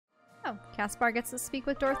Oh, Caspar gets to speak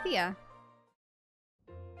with Dorothea.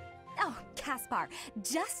 Oh, Caspar,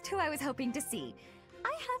 just who I was hoping to see.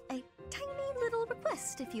 I have a tiny little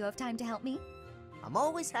request if you have time to help me. I'm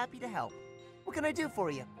always happy to help. What can I do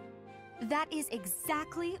for you? That is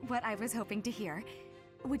exactly what I was hoping to hear.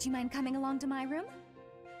 Would you mind coming along to my room?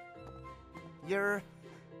 Your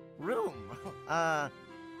room?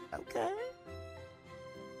 Okay.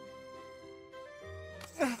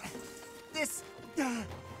 This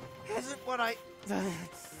isn't what I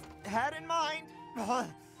had in mind.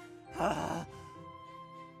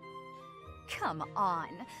 Come on,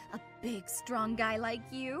 a big, strong guy like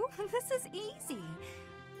you. This is easy.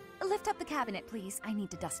 Lift up the cabinet, please. I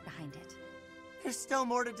need to dust behind it. There's still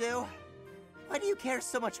more to do. Why do you care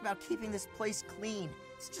so much about keeping this place clean?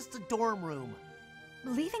 It's just a dorm room.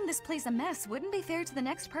 Leaving this place a mess wouldn't be fair to the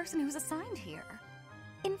next person who's assigned here.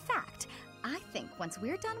 In fact, I think once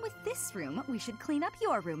we're done with this room, we should clean up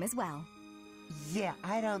your room as well. Yeah,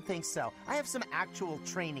 I don't think so. I have some actual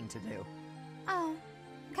training to do. Oh,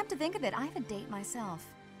 come to think of it, I have a date myself.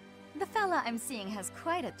 The fella I'm seeing has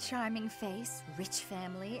quite a charming face, rich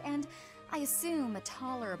family, and I assume a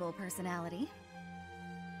tolerable personality.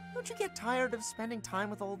 Don't you get tired of spending time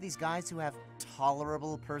with all these guys who have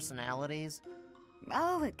tolerable personalities?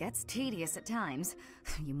 Oh, it gets tedious at times.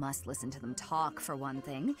 You must listen to them talk, for one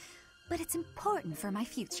thing. But it's important for my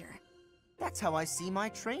future. That's how I see my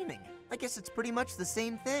training. I guess it's pretty much the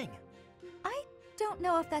same thing. I don't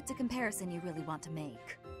know if that's a comparison you really want to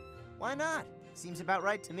make. Why not? Seems about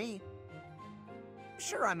right to me.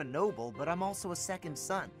 Sure, I'm a noble, but I'm also a second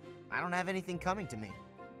son. I don't have anything coming to me.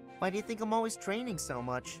 Why do you think I'm always training so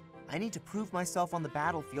much? I need to prove myself on the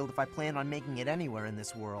battlefield if I plan on making it anywhere in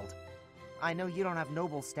this world. I know you don't have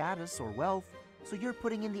noble status or wealth, so you're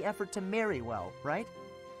putting in the effort to marry well, right?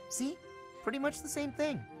 See? Pretty much the same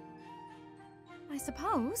thing. I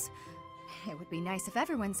suppose. It would be nice if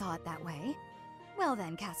everyone saw it that way. Well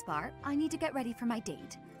then, Caspar, I need to get ready for my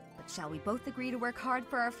date. But shall we both agree to work hard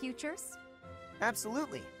for our futures?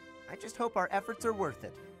 Absolutely. I just hope our efforts are worth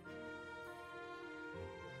it.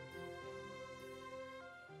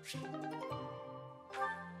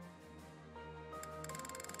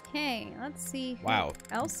 Okay, let's see who Wow.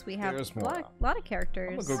 else we have. There's A more. lot of characters.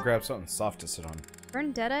 I'm gonna go grab something soft to sit on.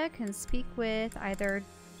 Bernadetta can speak with either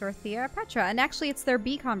Dorothea or Petra, and actually it's their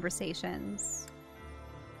B conversations.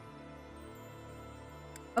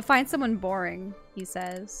 Oh, find someone boring, he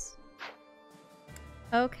says.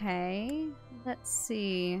 Okay, let's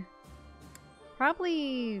see.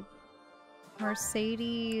 Probably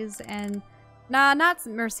Mercedes and... Nah, not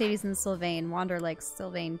Mercedes and Sylvain. Wander likes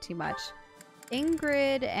Sylvain too much.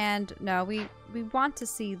 Ingrid and... No, we want to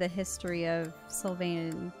see the history of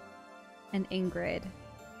Sylvain and Ingrid.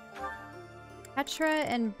 Petra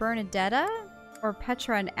and Bernadetta? Or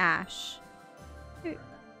Petra and Ash?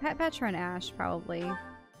 Petra and Ash, probably.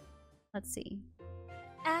 Let's see.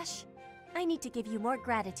 Ash, I need to give you more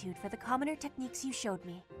gratitude for the commoner techniques you showed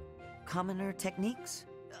me. Commoner techniques?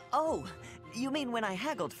 Oh, you mean when I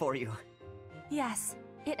haggled for you? Yes,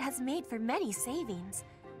 it has made for many savings.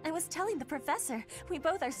 I was telling the professor, we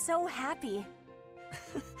both are so happy.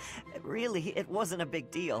 Really, it wasn't a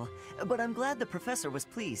big deal, but I'm glad the professor was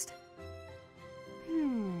pleased.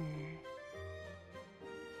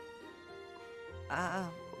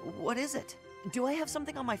 What is it? Do I have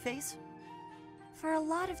something on my face? For a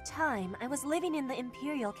lot of time, I was living in the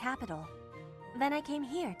Imperial capital. Then I came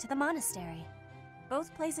here, to the monastery.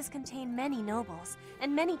 Both places contain many nobles,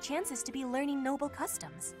 and many chances to be learning noble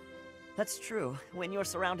customs. That's true. When you're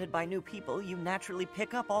surrounded by new people, you naturally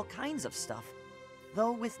pick up all kinds of stuff.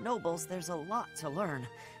 Though with nobles, there's a lot to learn.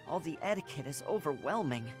 All the etiquette is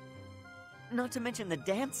overwhelming. Not to mention the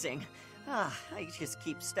dancing. I just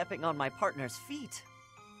keep stepping on my partner's feet.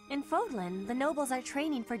 In Fódlan, the nobles are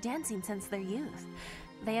training for dancing since their youth.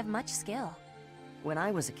 They have much skill. When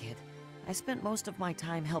I was a kid, I spent most of my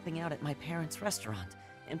time helping out at my parents' restaurant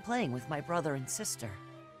and playing with my brother and sister.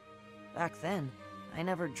 Back then, I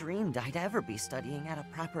never dreamed I'd ever be studying at a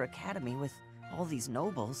proper academy with all these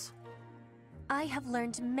nobles. I have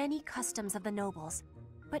learned many customs of the nobles,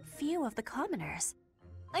 but few of the commoners.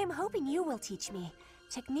 I am hoping you will teach me.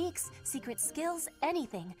 Techniques, secret skills,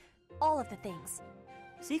 anything. All of the things.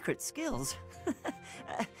 Secret skills?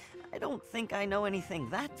 I don't think I know anything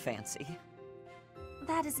that fancy.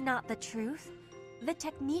 That is not the truth. The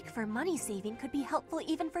technique for money saving could be helpful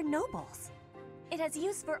even for nobles. It has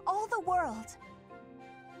use for all the world.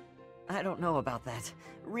 I don't know about that.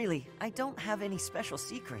 Really, I don't have any special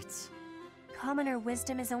secrets. Commoner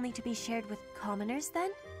wisdom is only to be shared with commoners,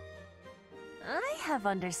 then? I have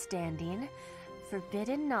understanding.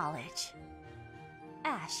 Forbidden knowledge.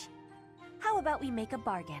 Ash, How about we make a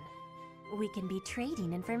bargain? We can be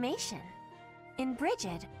trading information. In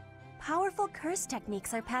Brigid, powerful curse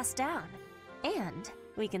techniques are passed down. And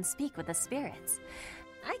we can speak with the spirits.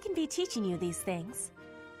 I can be teaching you these things.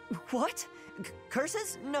 What?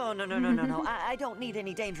 Curses? No. I don't need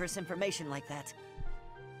any dangerous information like that.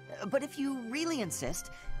 But if you really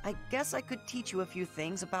insist, I guess I could teach you a few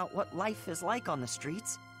things about what life is like on the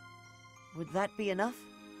streets. Would that be enough?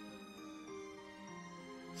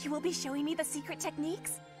 You will be showing me the secret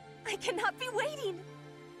techniques? I cannot be waiting!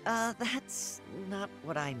 That's not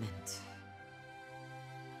what I meant.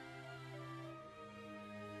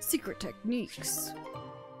 Secret techniques.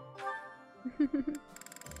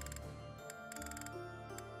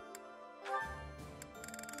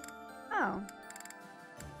 Oh.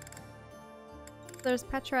 There's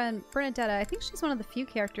Petra and Bernadetta. I think she's one of the few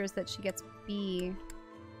characters that she gets B.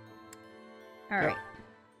 Alright.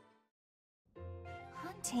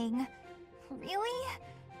 Hunting? Really?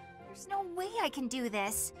 There's no way I can do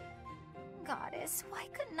this. Goddess, why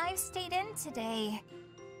couldn't I have stayed in today?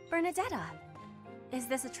 Bernadetta, is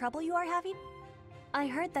this a trouble you are having? I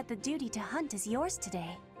heard that the duty to hunt is yours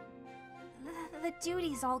today. The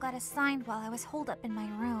duties all got assigned while I was holed up in my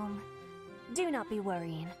room. Do not be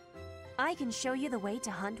worrying. I can show you the way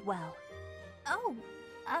to hunt well. Oh,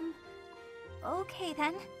 okay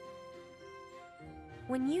then.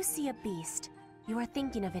 When you see a beast, you are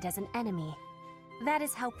thinking of it as an enemy. That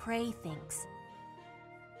is how prey thinks.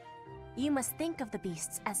 You must think of the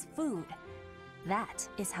beasts as food. That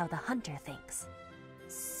is how the hunter thinks.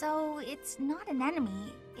 So it's not an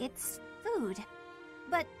enemy, it's food.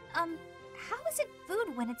 But, how is it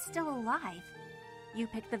food when it's still alive? You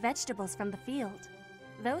pick the vegetables from the field.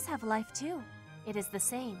 Those have life too. It is the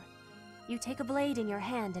same. You take a blade in your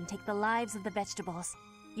hand and take the lives of the vegetables.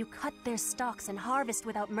 You cut their stalks and harvest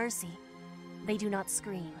without mercy. They do not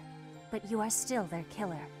scream, but you are still their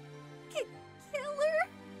killer. Killer?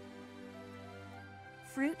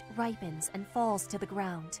 Fruit ripens and falls to the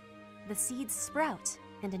ground. The seeds sprout,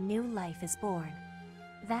 and a new life is born.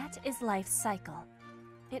 That is life's cycle.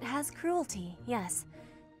 It has cruelty, yes,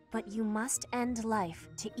 but you must end life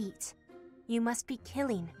to eat. You must be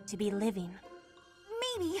killing to be living.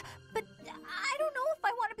 Maybe, but I don't know if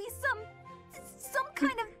I want to be some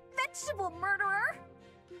kind of vegetable murderer.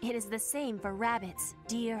 It is the same for rabbits,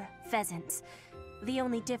 deer, pheasants. The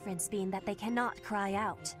only difference being that they cannot cry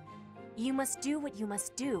out. You must do what you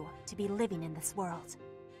must do to be living in this world.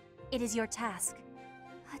 It is your task.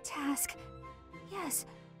 A task. Yes,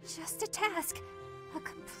 just a task. A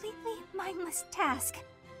completely mindless task.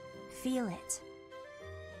 Feel it.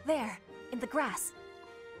 There, in the grass.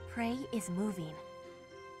 Prey is moving,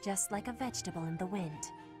 just like a vegetable in the wind.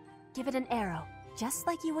 Give it an arrow, just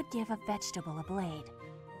like you would give a vegetable a blade.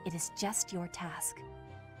 It is just your task.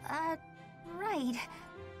 Right.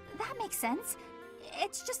 That makes sense.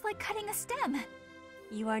 It's just like cutting a stem.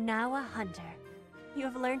 You are now a hunter. You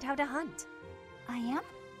have learned how to hunt. I am?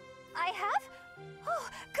 I have? Oh,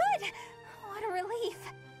 good! What a relief.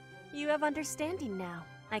 You have understanding now,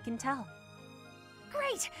 I can tell.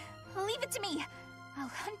 Great! Leave it to me. I'll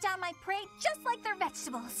hunt down my prey just like their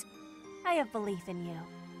vegetables. I have belief in you.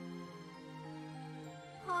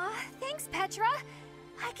 Aw, thanks, Petra.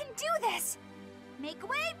 I can do this. Make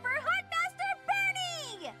way for Huntmaster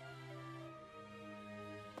Bernie!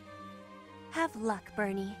 Have luck,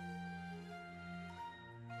 Bernie.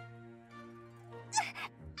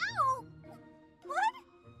 Ow! What?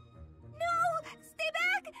 No! Stay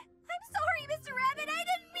back! I'm sorry, Mr. Rabbit, I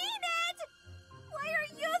didn't mean it! Why are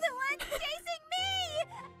you the one chasing me?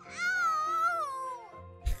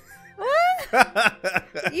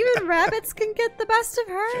 Ow! Even rabbits can get the best of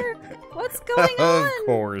her. What's going on? Of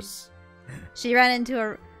course. She ran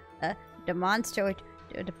into the monster with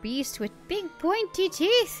the beast with big pointy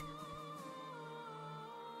teeth.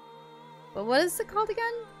 But what is it called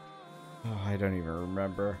again? Oh, I don't even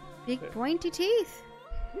remember. Big pointy teeth.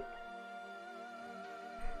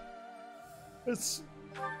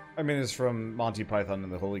 I mean, it's from Monty Python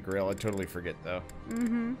and the Holy Grail. I totally forget, though.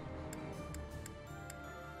 Mm-hmm.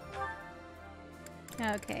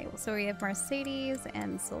 Okay, well, so we have Mercedes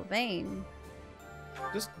and Sylvain.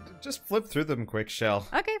 Just flip through them quick, Shell.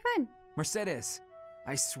 Okay, fine. Mercedes,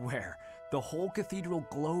 I swear, the whole cathedral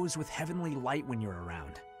glows with heavenly light when you're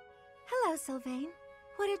around. Hello, Sylvain.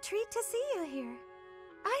 What a treat to see you here.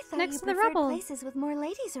 I thought Next you to the preferred rubble. places with more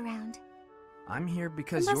ladies around. I'm here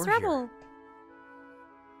because And you're that's here. Rebel.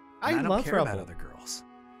 And I don't love care Rebel. about other girls.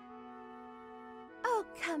 Oh,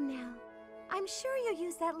 come now. I'm sure you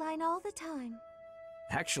use that line all the time.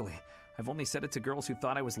 Actually, I've only said it to girls who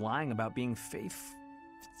thought I was lying about being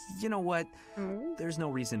You know what? There's no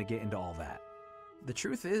reason to get into all that. The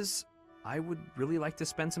truth is, I would really like to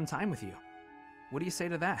spend some time with you. What do you say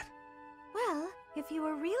to that? Well, if you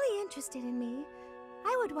were really interested in me,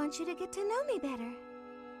 I would want you to get to know me better.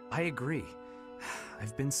 I agree.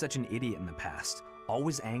 I've been such an idiot in the past,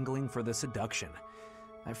 always angling for the seduction.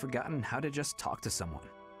 I've forgotten how to just talk to someone.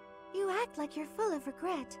 You act like you're full of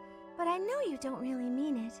regret, but I know you don't really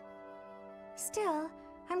mean it. Still,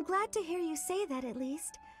 I'm glad to hear you say that at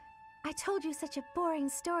least. I told you such a boring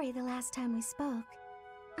story the last time we spoke.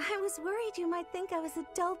 I was worried you might think I was a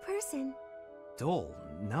dull person. Dull?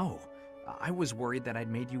 No. I was worried that I'd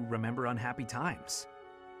made you remember unhappy times.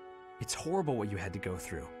 It's horrible what you had to go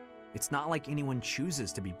through. It's not like anyone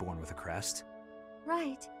chooses to be born with a crest.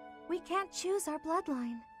 Right. We can't choose our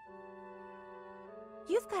bloodline.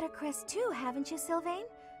 You've got a crest too, haven't you, Sylvain?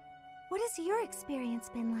 What has your experience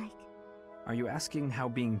been like? Are you asking how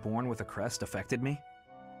being born with a crest affected me?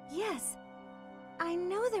 Yes. I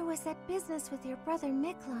know there was that business with your brother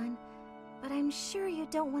Miklon, but I'm sure you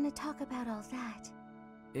don't want to talk about all that.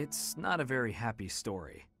 It's not a very happy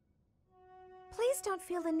story. Please don't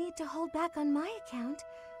feel the need to hold back on my account.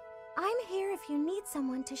 I'm here if you need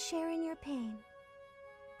someone to share in your pain.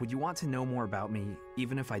 Would you want to know more about me,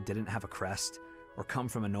 even if I didn't have a crest, or come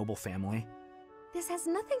from a noble family? This has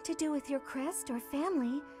nothing to do with your crest or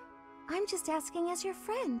family. I'm just asking as your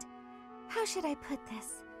friend. How should I put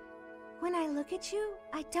this? When I look at you,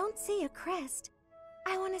 I don't see a crest.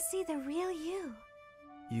 I want to see the real you.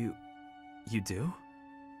 You do?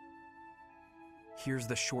 Here's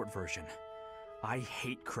the short version. I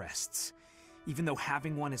hate crests. Even though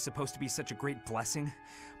having one is supposed to be such a great blessing,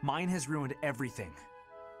 mine has ruined everything.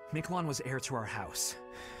 Miklon was heir to our house.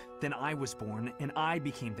 Then I was born, and I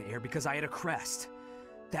became the heir because I had a crest.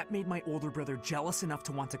 That made my older brother jealous enough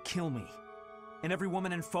to want to kill me. And every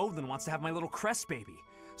woman in Fódlan wants to have my little crest baby,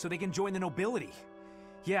 so they can join the nobility.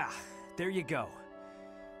 Yeah, there you go.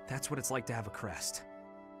 That's what it's like to have a crest.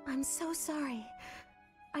 I'm so sorry.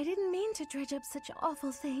 I didn't mean to dredge up such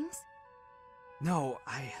awful things. No,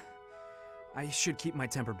 I should keep my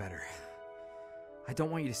temper better. I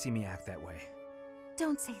don't want you to see me act that way.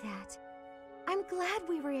 Don't say that. I'm glad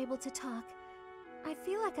we were able to talk. I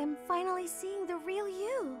feel like I'm finally seeing the real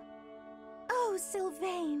you. Oh,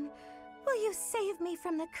 Sylvain, will you save me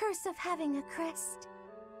from the curse of having a crest?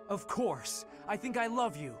 Of course. I think I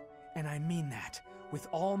love you. And I mean that. With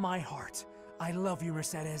all my heart. I love you,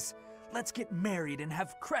 Mercedes. Let's get married and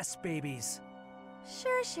have crest babies.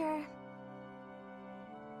 Sure.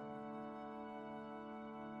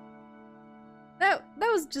 That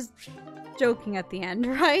was just joking at the end,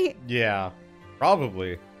 right? Yeah,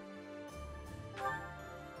 probably.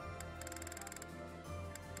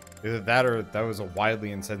 Either that or that was a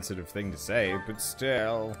wildly insensitive thing to say, but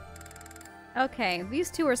still. Okay, these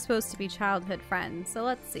two are supposed to be childhood friends, so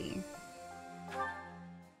let's see.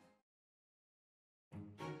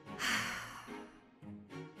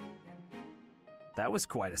 That was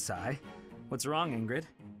quite a sigh. What's wrong, Ingrid?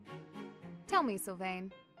 Tell me,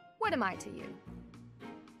 Sylvain, what am I to you?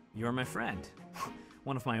 You're my friend.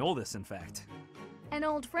 One of my oldest, in fact. An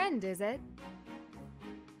old friend, is it?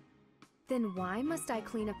 Then why must I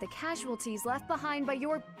clean up the casualties left behind by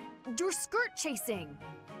your skirt chasing?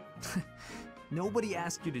 Nobody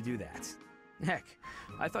asked you to do that. Heck,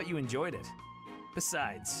 I thought you enjoyed it.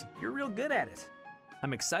 Besides, you're real good at it.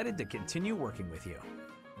 I'm excited to continue working with you.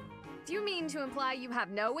 Do you mean to imply you have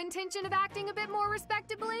no intention of acting a bit more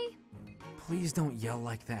respectably? Please don't yell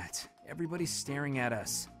like that. Everybody's staring at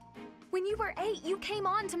us. When you were 8, you came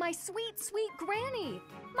on to my sweet, sweet granny.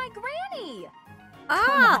 My granny!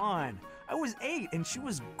 Come on! I was 8 and she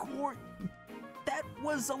was That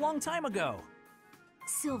was a long time ago.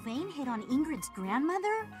 Sylvain hit on Ingrid's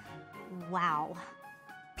grandmother? Wow.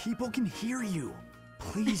 People can hear you.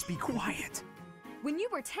 Please be quiet. When you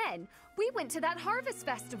were 10, we went to that harvest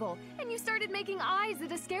festival, and you started making eyes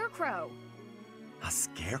at a scarecrow. A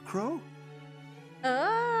scarecrow?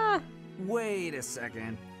 Wait a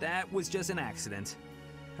second. That was just an accident.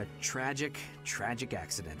 A tragic, tragic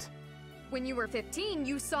accident. When you were 15,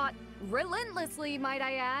 you sought, relentlessly might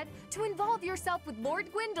I add, to involve yourself with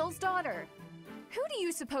Lord Gwendol's daughter. Who do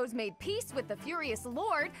you suppose made peace with the furious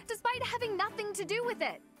Lord, despite having nothing to do with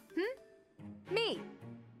it? Me. Me,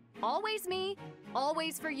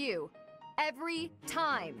 always for you. Every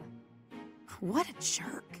time. What a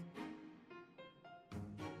jerk.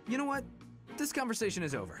 You know what? This conversation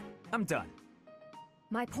is over. I'm done.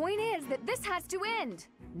 My point is that this has to end.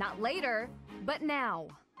 Not later, but now.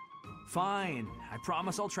 Fine. I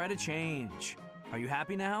promise I'll try to change. Are you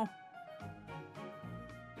happy now?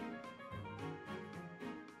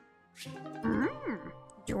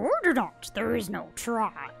 Order not, there is no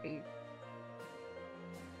try.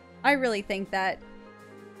 I really think that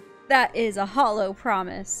is a hollow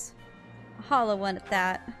promise. A hollow one at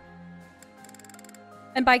that.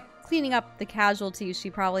 And by cleaning up the casualties, she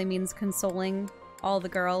probably means consoling all the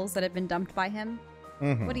girls that have been dumped by him.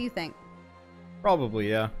 Mm-hmm. What do you think? Probably,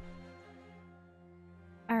 yeah.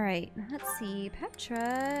 Alright, let's see.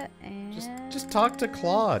 Petra and... Just talk to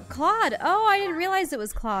Claude. Claude! Oh, I didn't realize it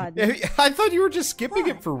was Claude. I thought you were just skipping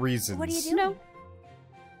it for reasons. What are you doing? No.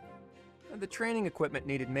 The training equipment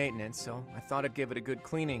needed maintenance, so I thought I'd give it a good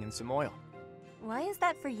cleaning and some oil. Why is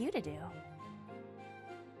that for you to do?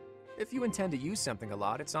 If you intend to use something a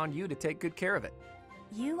lot, it's on you to take good care of it.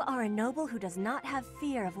 You are a noble who does not have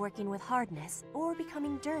fear of working with hardness or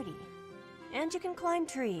becoming dirty. And you can climb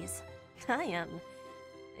trees. I am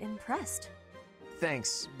impressed.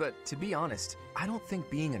 Thanks, but to be honest, I don't think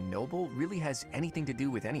being a noble really has anything to do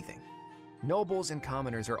with anything. Nobles and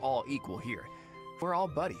commoners are all equal here. We're all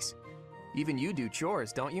buddies. Even you do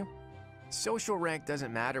chores, don't you? Social rank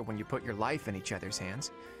doesn't matter when you put your life in each other's hands.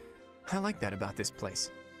 I like that about this place.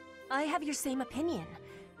 I have your same opinion.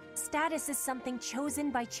 Status is something chosen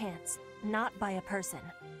by chance, not by a person.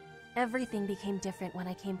 Everything became different when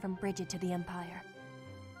I came from Brigid to the Empire.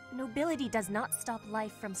 Nobility does not stop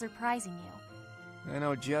life from surprising you. I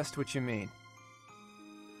know just what you mean.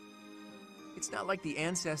 It's not like the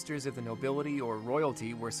ancestors of the nobility or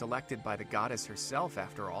royalty were selected by the goddess herself,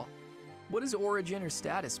 after all. What does origin or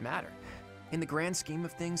status matter? In the grand scheme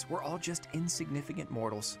of things, we're all just insignificant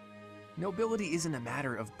mortals. Nobility isn't a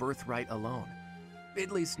matter of birthright alone.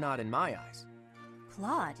 At least not in my eyes.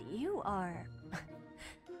 Claude, you are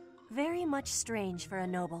very much strange for a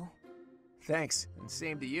noble. Thanks, and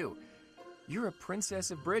same to you. You're a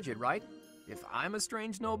princess of Brigid, right? If I'm a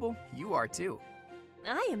strange noble, you are too.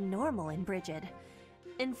 I am normal in Brigid.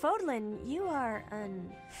 In Fódlan, you are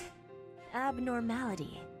an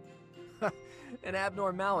abnormality. An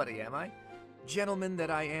abnormality, am I? Gentleman that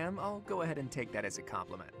I am, I'll go ahead and take that as a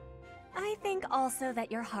compliment. I think also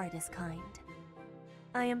that your heart is kind.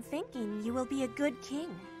 I am thinking you will be a good king.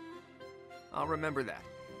 I'll remember that.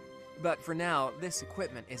 But for now, this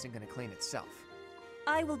equipment isn't going to clean itself.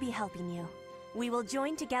 I will be helping you. We will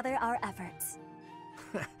join together our efforts.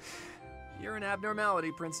 You're an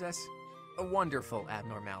abnormality, princess. A wonderful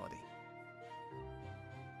abnormality.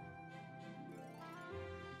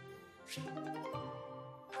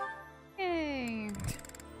 Hey.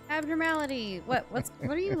 Abnormality. What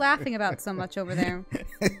are you laughing about so much over there?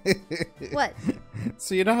 What?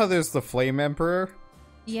 So you know how there's the Flame Emperor?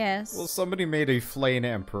 Yes. Well, somebody made a Flame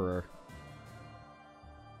Emperor.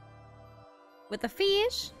 With a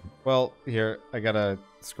fish? Well, here, I gotta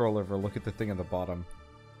scroll over, look at the thing at the bottom.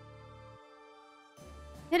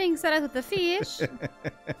 Hitting set up with the fish.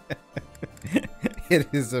 It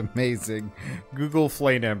is amazing. Google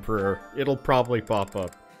Flame Emperor. It'll probably pop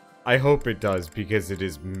up. I hope it does, because it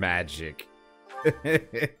is magic.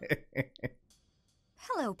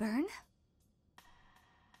 Hello, Byrne.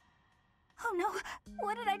 Oh no,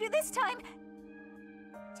 what did I do this time?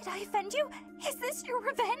 Did I offend you? Is this your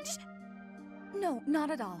revenge? No, not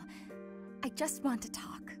at all. I just want to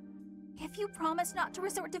talk. If you promise not to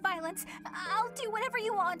resort to violence, I'll do whatever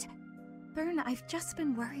you want. Byrne, I've just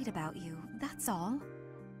been worried about you, that's all.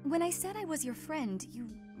 When I said I was your friend, you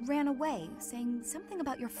ran away, saying something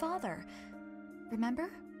about your father. Remember?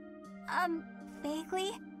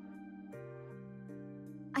 Vaguely?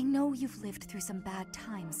 I know you've lived through some bad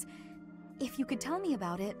times. If you could tell me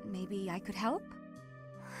about it, maybe I could help?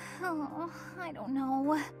 Oh, I don't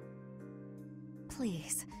know.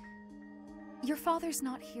 Please. Your father's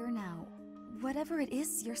not here now. Whatever it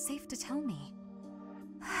is, you're safe to tell me.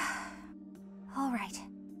 All right.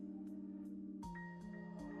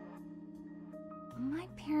 My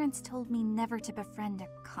parents told me never to befriend a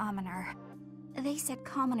commoner. They said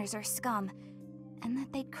commoners are scum, and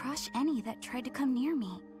that they'd crush any that tried to come near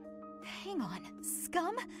me. Hang on,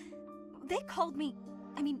 scum? They called me...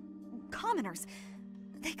 commoners.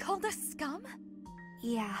 They called us scum?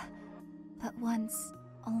 Yeah, but once,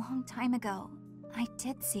 a long time ago, I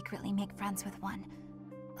did secretly make friends with one.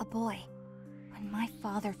 A boy. When my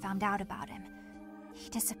father found out about him, he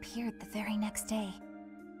disappeared the very next day.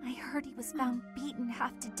 I heard he was found beaten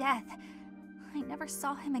half to death. I never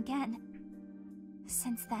saw him again.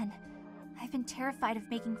 Since then, I've been terrified of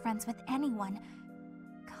making friends with anyone.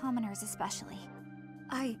 Commoners especially.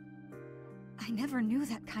 I never knew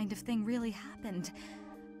that kind of thing really happened.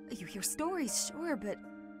 You hear stories, sure, but...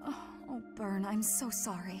 Oh, Byrne, I'm so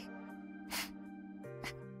sorry.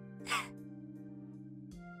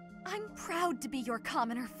 I'm proud to be your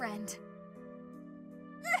commoner friend.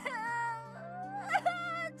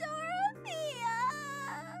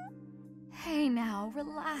 Now,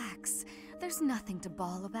 relax. There's nothing to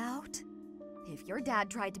bawl about. If your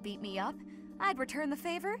dad tried to beat me up, I'd return the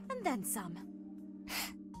favor and then some.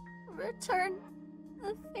 Return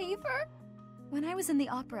the favor? When I was in the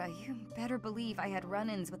opera, you better believe I had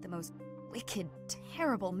run-ins with the most wicked,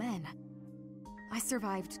 terrible men. I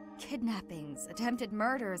survived kidnappings, attempted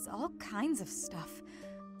murders, all kinds of stuff.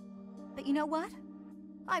 But you know what?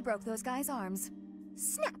 I broke those guys' arms.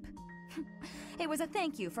 Snap! It was a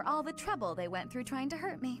thank you for all the trouble they went through trying to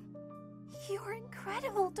hurt me. You're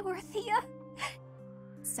incredible, Dorothea.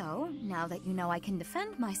 So, now that you know I can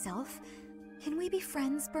defend myself, can we be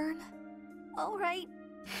friends, Bern? All right.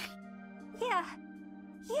 Yeah.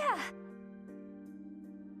 Yeah.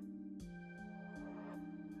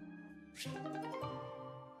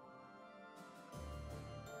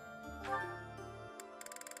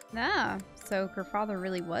 Ah, so her father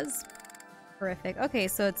really was horrific. Okay,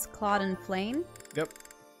 so it's Claude and Flayn? Yep.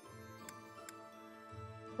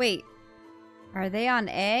 Wait. Are they on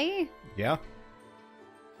A? Yeah.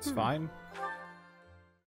 It's fine.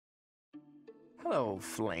 Hello,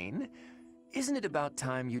 Flayn. Isn't it about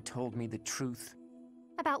time you told me the truth?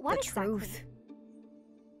 About what The exactly? truth.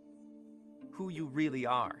 Who you really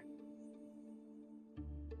are.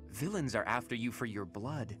 Villains are after you for your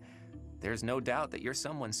blood. There's no doubt that you're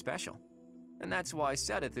someone special. And that's why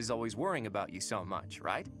Seteth is always worrying about you so much,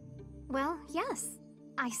 right? Well, yes.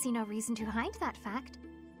 I see no reason to hide that fact.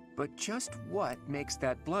 But just what makes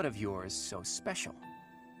that blood of yours so special?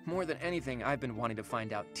 More than anything, I've been wanting to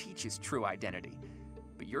find out Teach's true identity.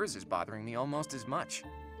 But yours is bothering me almost as much.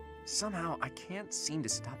 Somehow, I can't seem to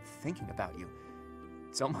stop thinking about you.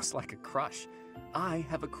 It's almost like a crush. I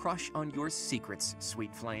have a crush on your secrets,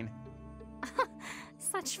 sweet Flayn.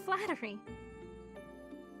 Such flattery.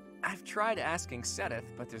 I've tried asking Seteth,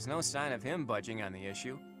 but there's no sign of him budging on the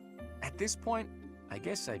issue. At this point, I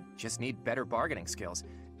guess I just need better bargaining skills.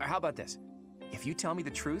 Or how about this? If you tell me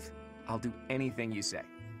the truth, I'll do anything you say.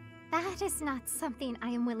 That is not something I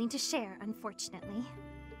am willing to share, unfortunately.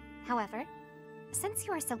 However, since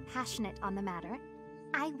you are so passionate on the matter,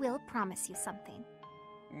 I will promise you something.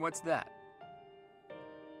 What's that?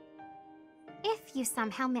 If you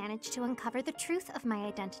somehow manage to uncover the truth of my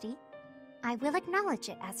identity, I will acknowledge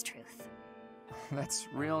it as truth. That's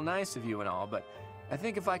real nice of you and all, but I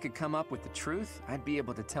think if I could come up with the truth, I'd be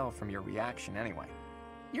able to tell from your reaction anyway.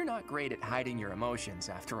 You're not great at hiding your emotions,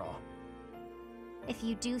 after all. If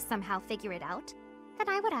you do somehow figure it out, then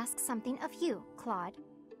I would ask something of you, Claude.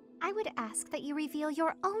 I would ask that you reveal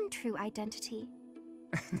your own true identity.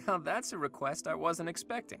 Now that's a request I wasn't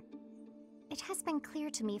expecting. It has been clear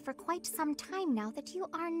to me for quite some time now that you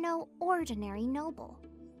are no ordinary noble.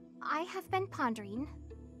 I have been pondering,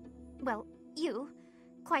 well, you,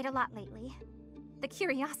 quite a lot lately. The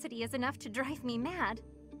curiosity is enough to drive me mad.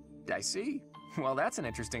 I see. Well, that's an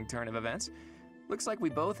interesting turn of events. Looks like we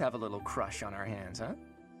both have a little crush on our hands, huh?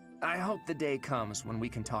 I hope the day comes when we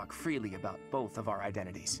can talk freely about both of our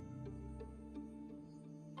identities.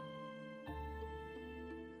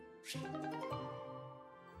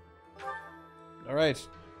 Alright.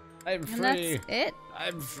 I'm And free. that's it?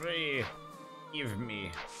 I'm free. Give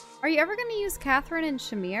me. Are you ever going to use Catherine and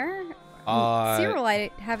Shamir? Cyril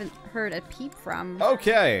I haven't heard a peep from.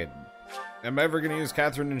 Okay. Am I ever going to use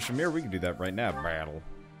Catherine and Shamir? We can do that right now. Battle.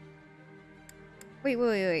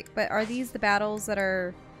 Wait. But are these the battles that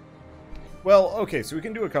are... Well, okay, so we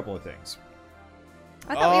can do a couple of things.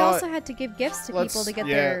 I thought we also had to give gifts to people to get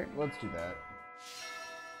their... let's do that.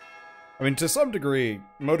 I mean, to some degree,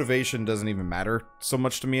 motivation doesn't even matter so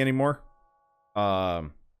much to me anymore.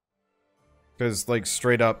 Because, like,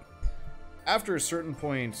 straight up, after a certain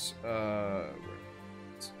point,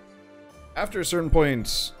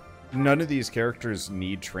 none of these characters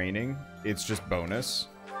need training. It's just bonus.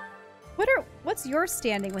 What's your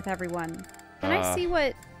standing with everyone? Can I see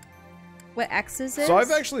what X's is? So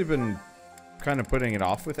I've actually been kind of putting it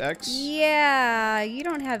off with X. Yeah, you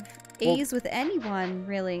don't have A's with anyone,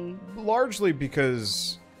 really. Largely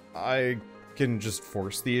because I can just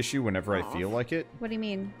force the issue whenever I feel like it. What do you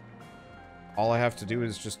mean? All I have to do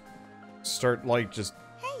is just start, like, just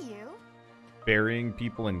Hey, you. burying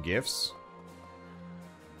people in gifts.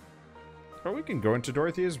 Oh, we can go into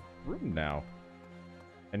Dorothea's room now.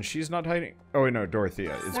 And she's not hiding. Oh, wait, no,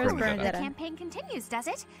 Dorothea is There's Bernadette. The campaign continues, does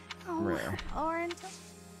it? Oh, Rare. or until...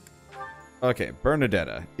 Okay,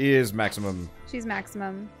 Bernadetta is maximum. She's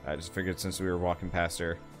maximum. I just figured since we were walking past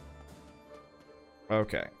her.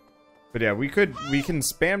 Okay. But yeah, we can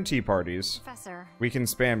spam tea parties. Professor. We can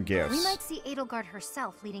spam gifts. We might see Edelgard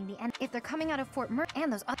herself leading the end. If they're coming out of Fort Mer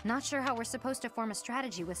and those not sure how we're supposed to form a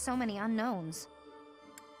strategy with so many unknowns.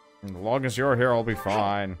 As long as you're here, I'll be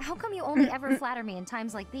fine. How come you only ever flatter me in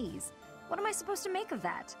times like these? What am I supposed to make of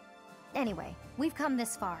that? Anyway, we've come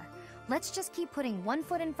this far. Let's just keep putting one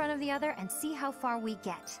foot in front of the other and see how far we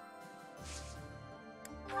get.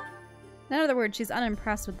 In other words, she's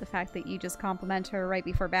unimpressed with the fact that you just compliment her right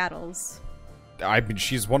before battles. I mean,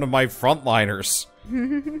 she's one of my frontliners.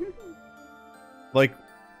 Like,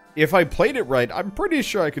 if I played it right, I'm pretty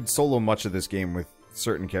sure I could solo much of this game with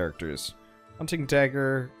certain characters. Hunting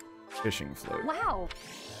dagger, fishing float. Wow.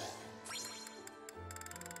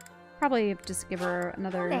 Probably just give her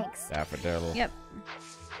another... Thanks. Daffodil. Yep.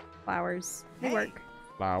 Flowers. They work.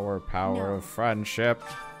 Flower power of friendship.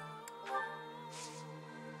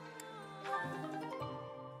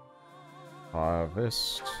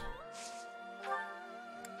 Harvest.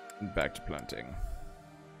 And back to planting.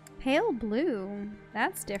 Pale blue.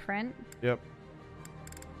 That's different. Yep.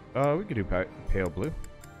 We could do pale blue.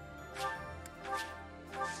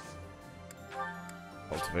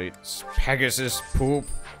 Cultivate Pegasus poop.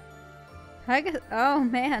 Oh,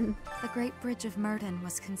 man. The Great Bridge of Murden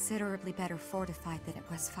was considerably better fortified than it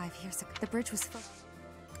was 5 years ago. The bridge was full.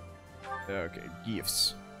 Okay,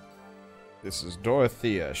 gifts. This is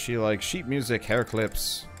Dorothea. She likes sheet music, hair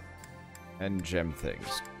clips, and gem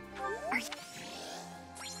things.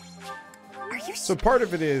 Are you So part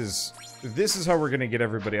of it is, this is how we're going to get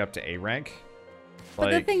everybody up to A rank.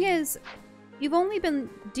 But the thing is, you've only been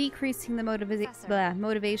decreasing the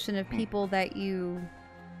motivation of people that you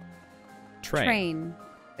train.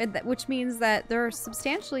 Which means that there's a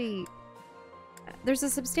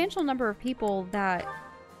substantial number of people that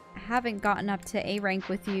haven't gotten up to A rank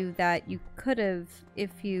with you that you could have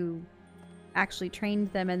if you actually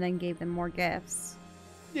trained them and then gave them more gifts.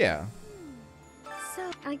 Yeah. So,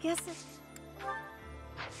 I guess it's...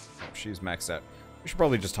 She's maxed out. We should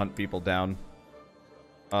probably just hunt people down.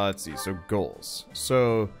 Let's see. So, goals.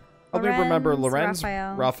 So, help me remember Lorenz,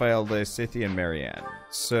 Raphael, Lysithea, and Marianne.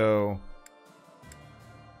 So...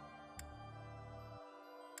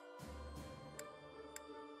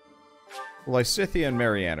 Lysithea and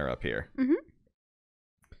Marianne are up here. Mm-hmm.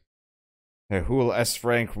 Hey, who will S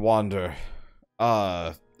rank Wander?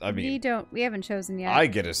 I mean... We haven't chosen yet. I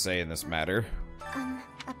get a say in this matter.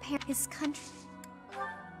 His country...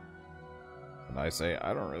 And I say,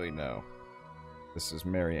 I don't really know. This is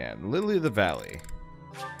Marianne. Lily of the Valley.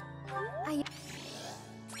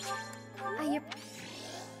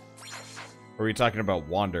 Are we talking about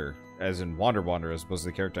Wander, as in Wander, as opposed to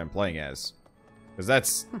the character I'm playing as? Because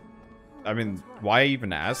that's... I mean, why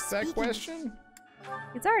even ask that question?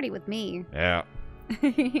 It's already with me. Yeah.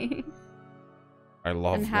 I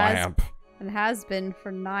love Lamp. And has been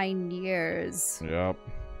for 9 years. Yep.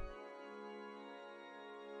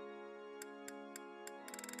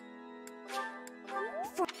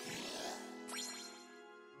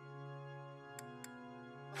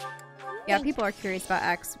 Yeah, people are curious about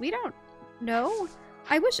X. We don't know.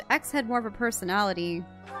 I wish X had more of a personality,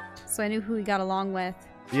 so I knew who he got along with.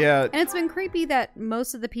 Yeah. And it's been creepy that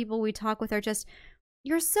most of the people we talk with are just,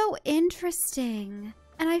 you're so interesting.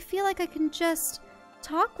 And I feel like I can just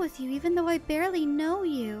talk with you even though I barely know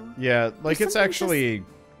you. Yeah, like it's actually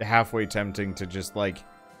halfway tempting to just like,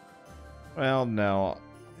 well, no,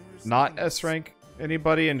 not S rank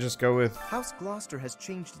anybody and just go with... House Gloucester has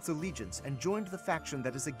changed its allegiance and joined the faction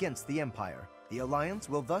that is against the Empire. The Alliance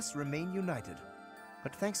will thus remain united.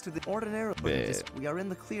 But thanks to the ordinary we are in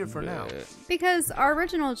the clear for now. Because our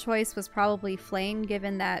original choice was probably Flame,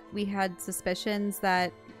 given that we had suspicions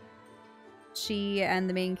that she and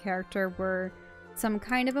the main character were some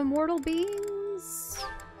kind of immortal beings.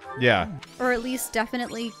 Yeah. Or at least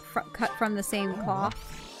definitely cut from the same cloth.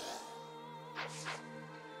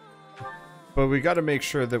 But we gotta make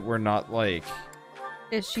sure that we're not like...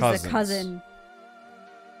 She's a cousin.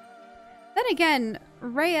 Then again,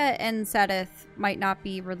 Rhea and Sedith might not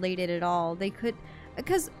be related at all. They could...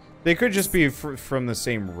 Because... They could just be from the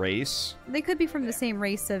same race. They could be from the same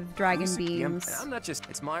race of dragon beings. I'm not just...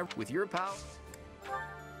 It's my... With your pal...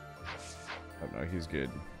 Oh no, he's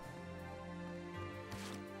good.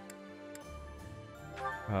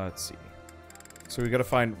 Let's see. So we gotta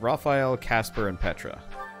find Raphael, Casper, and Petra.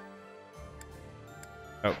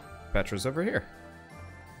 Oh, Petra's over here.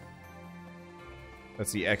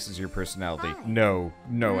 Let's see, X is your personality. Hi. No,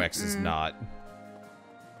 X is not.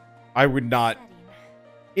 I would not...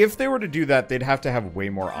 If they were to do that, they'd have to have way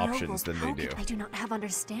more options than they do. I do not have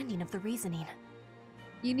understanding of the reasoning.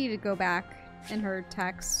 You need to go back in her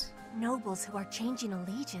text. Nobles who are changing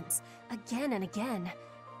allegiance again and again.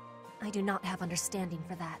 I do not have understanding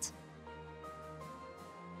for that.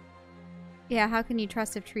 Yeah, how can you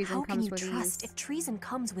trust if treason comes with ease? How can you trust if treason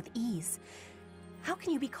comes with ease? How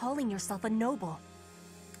can you be calling yourself a noble?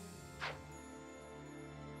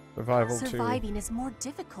 Survival Surviving is more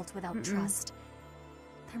difficult without trust.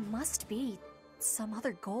 There must be some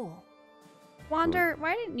other goal. Wander,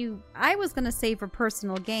 why didn't you... I was going to say for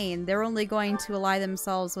personal gain. They're only going to ally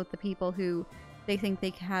themselves with the people who they think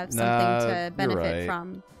they have something to benefit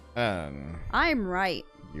from. I'm right.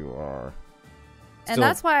 You are. And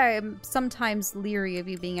that's why I'm sometimes leery of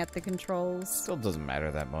you being at the controls. Still doesn't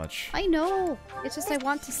matter that much. I know. It's just I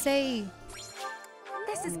want to say...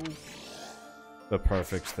 This is... the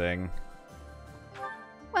perfect thing.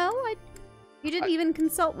 Well, you didn't even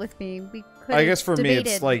consult with me. We could I guess for debated.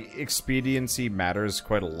 me, it's like expediency matters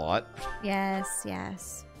quite a lot. Yes,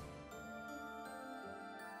 yes.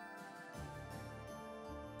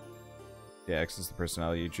 Yeah, X is the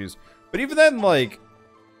personality you choose. But even then, like,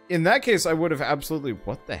 in that case, I would have absolutely...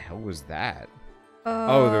 What the hell was that?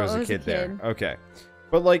 Oh, there was a kid there. Okay.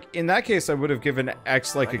 But, like, in that case, I would have given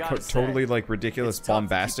X, like, a totally, like, ridiculous,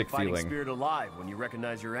 bombastic feeling. Fighting spirit alive when you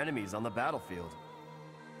recognize your enemies on the battlefield.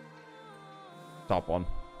 Top one.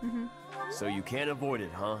 So you can't avoid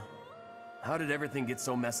it, huh? How did everything get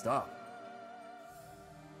so messed up?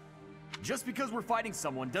 Just because we're fighting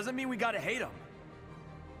someone doesn't mean we gotta hate them.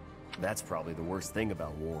 That's probably the worst thing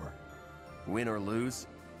about war. Win or lose,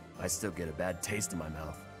 I still get a bad taste in my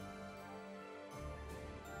mouth.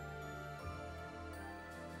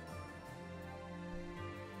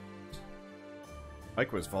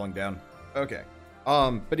 Mike was falling down. Okay.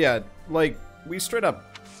 But yeah, like, we straight up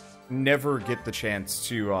never get the chance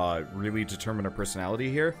to really determine a personality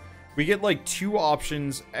here. We get like 2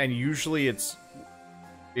 options, and usually it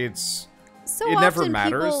never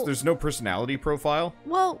matters. There's no personality profile.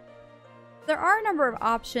 Well, there are a number of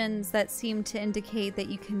options that seem to indicate that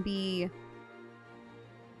you can be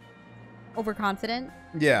overconfident.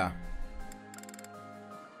 Yeah.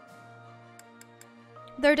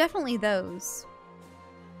 There are definitely those.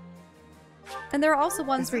 And there are also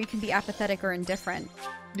ones where you can be apathetic or indifferent.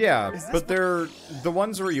 Yeah, but they're the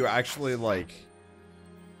ones where you actually, like,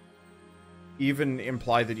 even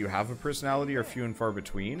imply that you have a personality are few and far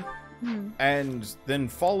between. And then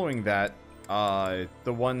following that, the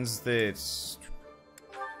ones that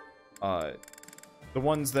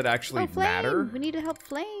actually matter. We need to help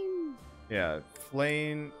Flame. Yeah,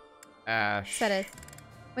 Flame, Ash. Sedith.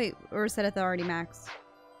 Wait, or Sedith already maxed?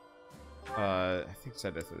 I think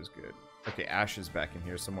Sedith is good. Okay, Ash is back in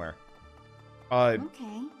here somewhere.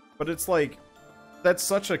 Okay. But it's like, that's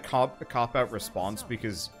such a cop-out response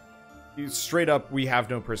because straight up, we have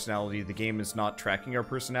no personality. The game is not tracking our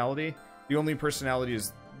personality. The only personality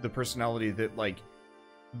is the personality that, like,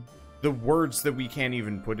 the words that we can't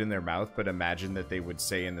even put in their mouth but imagine that they would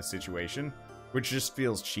say in the situation, which just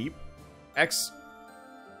feels cheap.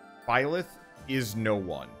 Byleth is no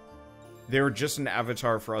one. They're just an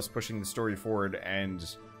avatar for us pushing the story forward and,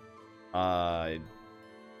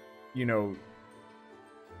 you know,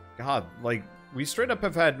 God, like, we straight up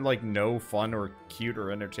have had, like, no fun or cute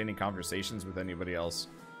or entertaining conversations with anybody else.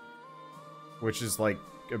 Which is, like,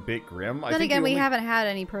 a bit grim. Then again, we haven't had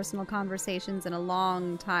any personal conversations in a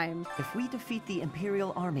long time. If we defeat the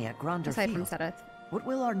Imperial army at Gronder Aside Field, from Sedith. what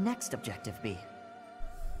will our next objective be?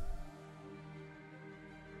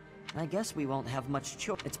 I guess we won't have much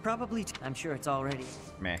choice. It's probably... I'm sure it's already...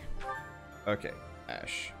 Meh. Okay,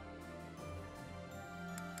 Ash.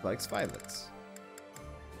 Likes violets.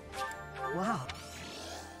 Wow.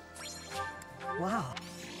 Wow.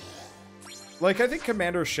 Like, I think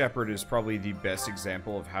Commander Shepard is probably the best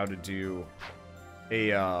example of how to do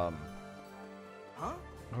a, Huh?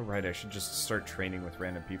 Oh, right, I should just start training with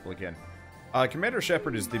random people again. Commander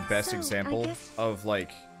Shepard is the best example of,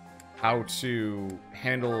 like, how to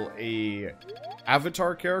handle a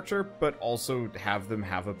avatar character, but also have them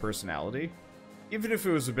have a personality. Even if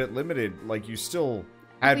it was a bit limited, like, you still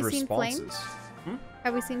had responses.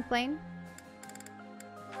 Have we seen Flame?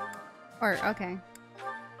 Or, okay.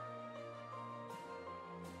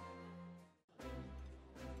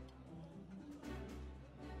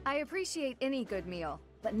 I appreciate any good meal,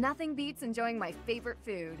 but nothing beats enjoying my favorite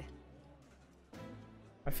food.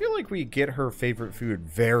 I feel like we get her favorite food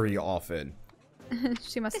very often.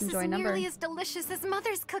 She must This enjoy is number. nearly as delicious as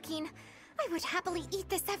Mother's cooking. I would happily eat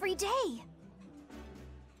this every day.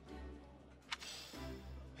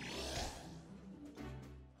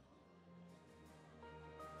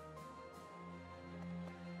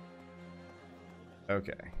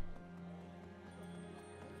 Okay.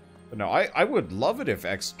 But no, I would love it if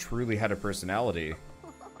X truly had a personality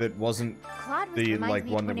that wasn't the, like,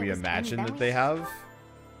 one that we imagine that they have.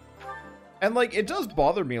 And, like, it does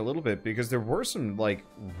bother me a little bit because there were some, like,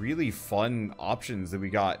 really fun options that we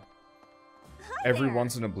got every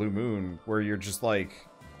once in a blue moon where you're just like,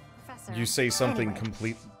 Professor. you say something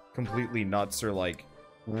Anyway. completely nuts or like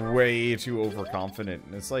way too overconfident,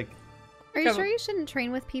 and it's like, Are you sure you shouldn't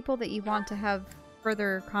train with people that you want to have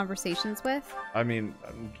further conversations with? I mean,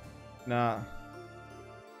 nah.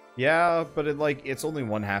 Yeah, but it's only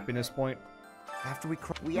one happiness point. After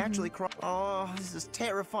we actually cry. Oh, this is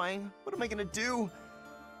terrifying. What am I gonna do?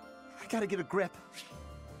 I gotta get a grip.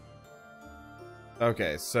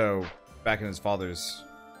 Okay, so back in his father's.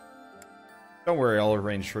 Don't worry, I'll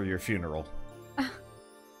arrange for your funeral. You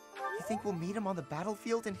think we'll meet him on the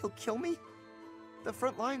battlefield and he'll kill me? The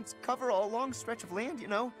front lines cover a long stretch of land, you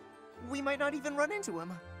know. We might not even run into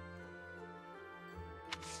him.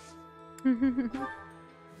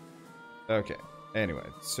 Okay, anyway,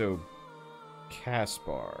 so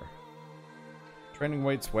Caspar. Training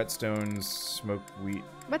weights, whetstones, smoked wheat.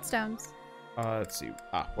 Whetstones. Let's see.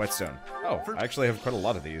 Whetstone. Oh, I actually have quite a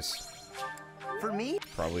lot of these. For me?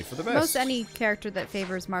 Probably for the best. Most any character that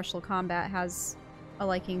favors martial combat has a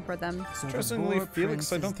liking for them. So Interestingly, the boar Felix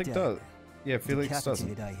prince I don't is think dead. does. Yeah, Felix doesn't.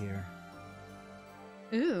 Decapitated, I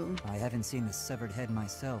hear. Ooh. I haven't seen the severed head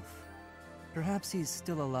myself. Perhaps he's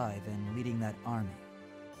still alive and leading that army.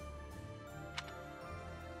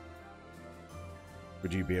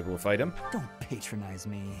 Would you be able to fight him? Don't patronize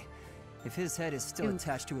me. If his head is still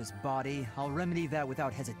attached to his body, I'll remedy that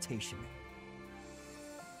without hesitation.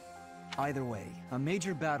 Either way, a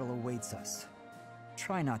major battle awaits us.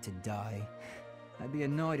 Try not to die. I'd be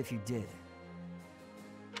annoyed if you did.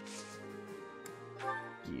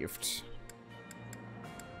 Gift.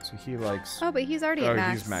 So he likes... Oh, but he's already at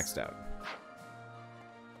max. He's maxed out.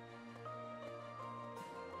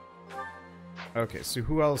 Okay, so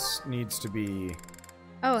who else needs to be...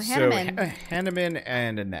 Oh, Hanneman. So, Hanneman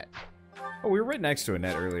and Annette. Oh, we were right next to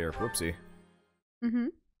Annette earlier. Whoopsie. Mm-hmm.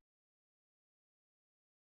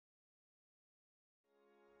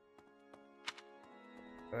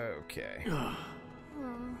 Okay.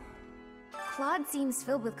 Claude seems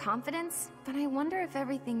filled with confidence, but I wonder if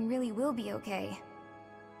everything really will be okay.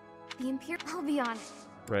 The Imperial... I'll be honest.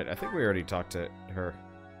 Right, I think we already talked to her.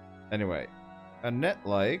 Anyway, Annette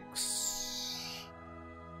likes...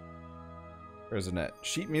 Where's Annette?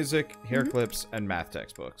 Sheet music, hair clips, and math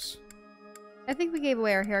textbooks. I think we gave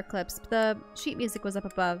away our hair clips. The sheet music was up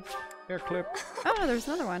above. Hair clip. Oh, no, there's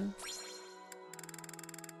another one.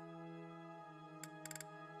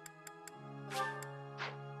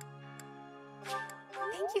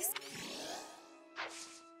 Thank you.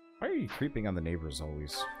 Why are you creeping on the neighbors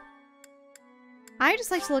always? I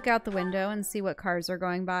just like to look out the window and see what cars are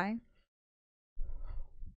going by.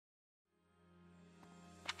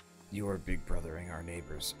 You are big brothering our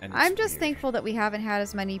neighbors, and I'm just thankful that we haven't had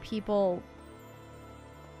as many people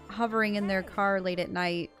hovering in their car late at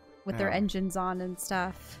night with their engines on and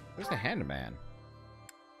stuff. Where's the handyman?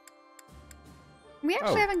 We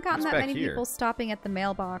actually haven't gotten he's that back many here. people stopping at the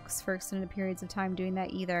mailbox for extended periods of time doing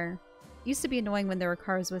that either. It used to be annoying when there were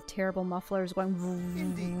cars with terrible mufflers going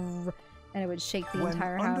vroom, and it would shake the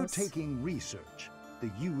entire When house. undertaking research,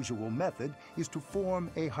 the usual method is to form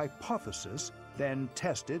a hypothesis, then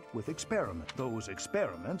test it with experiments. Those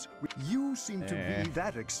experiments, you seem to be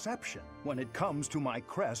that exception when it comes to my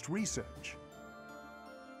crest research.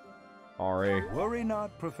 Ari. Worry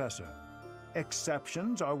not, Professor.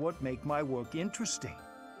 Exceptions are what make my work interesting.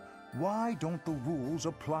 Why don't the rules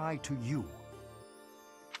apply to you?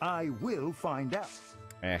 I will find out.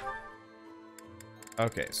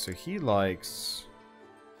 Okay, so he likes...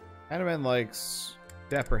 Hanneman likes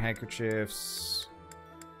dapper handkerchiefs.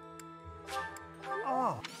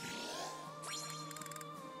 Oh.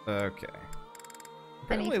 Okay.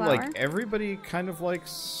 Penny Apparently, flower? like, everybody kind of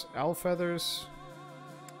likes owl feathers.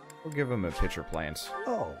 We'll give him a pitcher plant.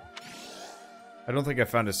 Oh. I don't think I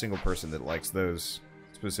found a single person that likes those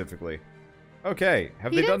specifically. Okay,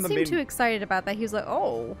 have they done the He main... didn't seem too excited about that. He was like,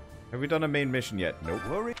 oh. Have we done a main mission yet? Nope.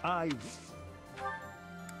 Worry,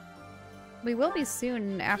 We will be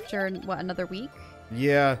soon after, what, another week?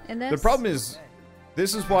 Yeah. In The this? problem is,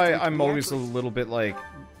 this is why I'm always a little bit like,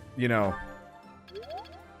 you know,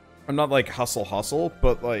 I'm not like hustle,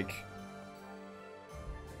 but like,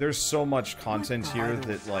 there's so much content here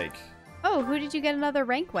that like... Oh, who did you get another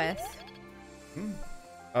rank with?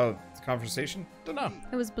 Oh, conversation? Don't know.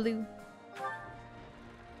 It was blue.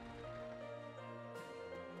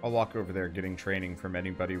 I'll walk over there getting training from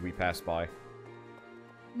anybody we pass by.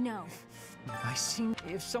 No. I seem...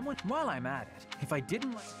 If someone... While I'm at it, if I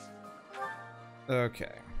didn't like...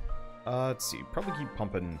 Okay. Let's see. Probably keep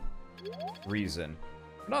pumping Reason.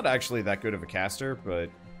 Not actually that good of a caster, but...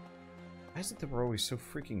 Why is it that we're always so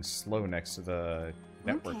freaking slow next to the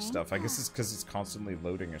network stuff. I guess it's because it's constantly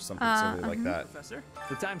loading or something silly like that. Professor,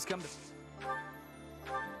 the time's come to...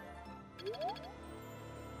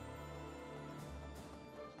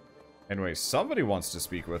 Anyway, somebody wants to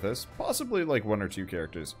speak with us. Possibly like 1 or 2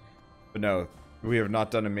 characters. But no, we have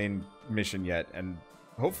not done a main mission yet, and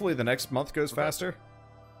hopefully the next month goes faster.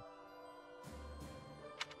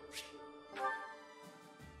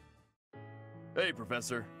 Hey,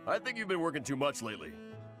 Professor. I think you've been working too much lately.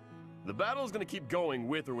 The battle's gonna keep going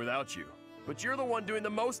with or without you, but you're the one doing the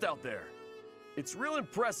most out there. It's real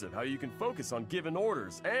impressive how you can focus on giving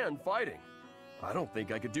orders and fighting. I don't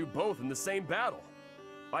think I could do both in the same battle.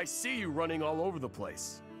 I see you running all over the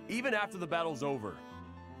place, even after the battle's over.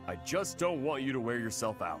 I just don't want you to wear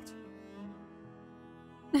yourself out.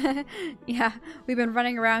 Yeah, we've been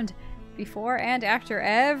running around before and after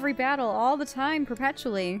every battle all the time,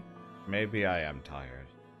 perpetually. Maybe I am tired.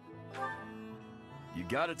 You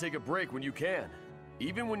gotta take a break when you can.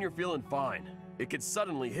 Even when you're feeling fine, it could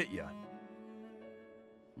suddenly hit you.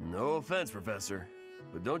 No offense, Professor,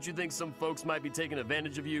 but don't you think some folks might be taking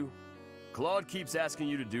advantage of you? Claude keeps asking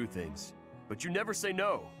you to do things, but you never say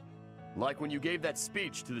no. Like when you gave that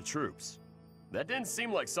speech to the troops. That didn't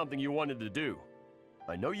seem like something you wanted to do.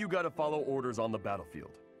 I know you gotta follow orders on the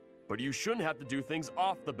battlefield, but you shouldn't have to do things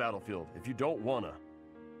off the battlefield if you don't wanna.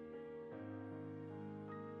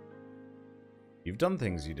 You've done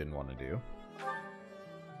things you didn't want to do.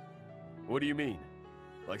 What do you mean?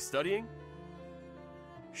 Like studying?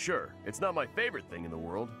 Sure, it's not my favorite thing in the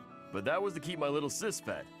world, but that was to keep my little sis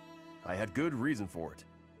fed. I had good reason for it.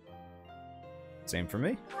 Same for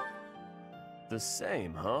me. The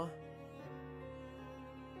same, huh?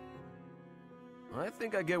 I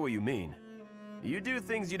think I get what you mean. You do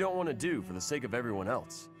things you don't want to do for the sake of everyone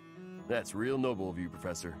else. That's real noble of you,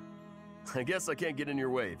 Professor. I guess I can't get in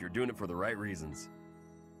your way if you're doing it for the right reasons.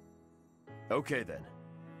 Okay then.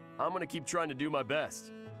 I'm gonna keep trying to do my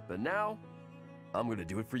best. But now, I'm gonna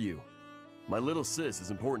do it for you. My little sis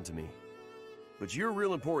is important to me. But you're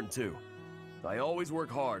real important too. I always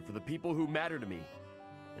work hard for the people who matter to me.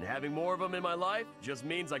 And having more of them in my life just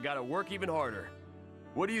means I gotta work even harder.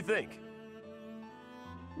 What do you think?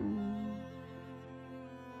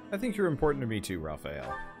 I think you're important to me too,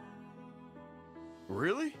 Raphael.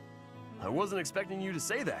 Really? I wasn't expecting you to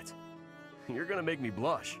say that. You're gonna make me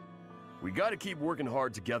blush. We gotta keep working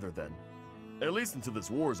hard together then. At least until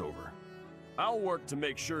this war's over. I'll work to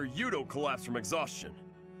make sure you don't collapse from exhaustion.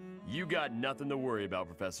 You got nothing to worry about,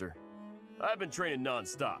 Professor. I've been training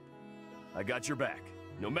non-stop. I got your back,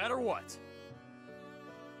 no matter what.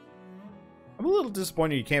 I'm a little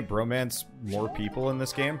disappointed you can't bromance more people in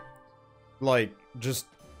this game. Like, just...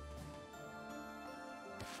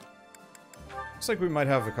 Looks like we might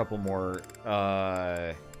have a couple more,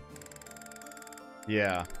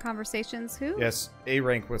 yeah. Conversations, who? Yes, A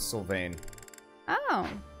rank with Sylvain. Oh.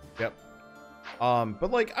 Yep. But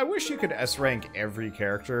like, I wish you could S rank every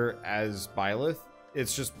character as Byleth.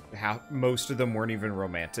 It's just most of them weren't even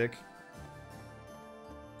romantic.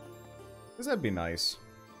 Because that'd be nice.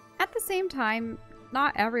 At the same time,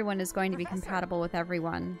 not everyone is going to be compatible with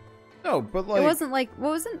everyone. No, but like... It wasn't like...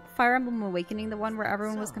 wasn't Fire Emblem Awakening the one where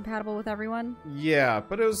everyone was compatible with everyone? Yeah,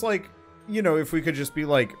 but it was like, you know, if we could just be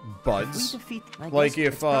like buds. Like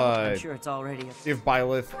if, I'm sure it's already if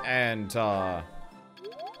Byleth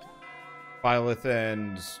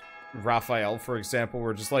and Raphael, for example,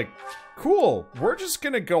 were just like, cool, we're just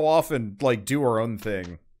gonna go off and like do our own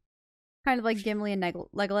thing. Kind of like Gimli and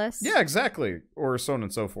Legolas? Yeah, exactly. Or so on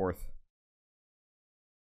and so forth.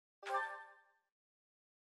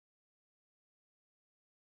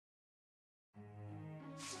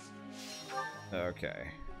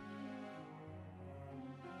 Okay.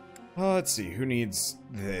 Let's see, who needs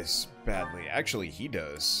this badly? Actually, he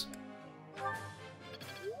does.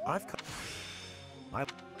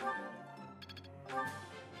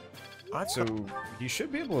 So, he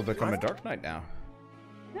should be able to become a Dark Knight now.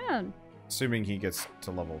 Yeah. Assuming he gets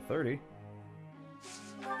to level 30.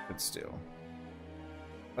 But still.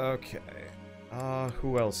 Okay.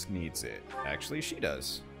 Who else needs it? Actually, she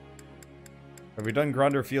does. Have we done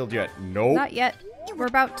Gronderfield yet? Nope. Not yet. We're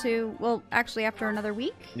about to. Well, actually, after another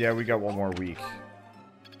week. Yeah, we got one more week.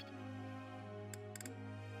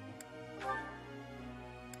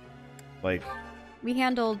 Like... We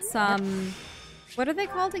handled some... What are they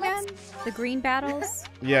called again? The green battles?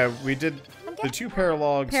 Yeah, we did the 2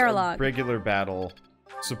 paralogs, a regular battle,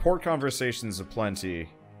 support conversations aplenty,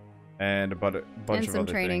 and a bunch of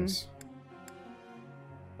other things.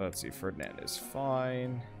 Let's see, Ferdinand is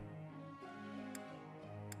fine.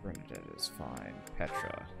 Bernadette is fine.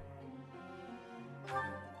 Petra.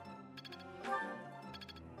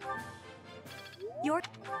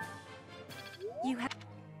 You have...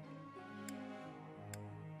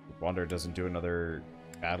 Wander doesn't do another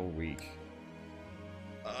battle week.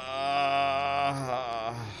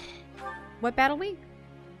 What battle week?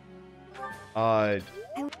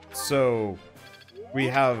 So we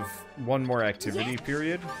have one more activity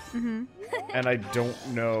period, and I don't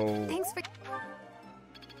know. Thanks for.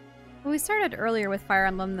 Well, we started earlier with Fire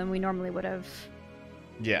Emblem than we normally would have.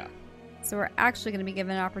 Yeah. So we're actually going to be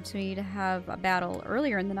given an opportunity to have a battle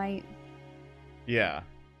earlier in the night. Yeah.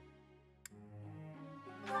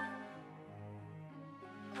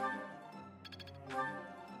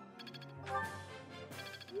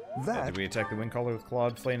 Did we attack the Windcaller with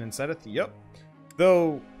Claude, Flane, and Sedith? Yep.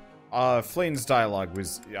 Though, Flane's dialogue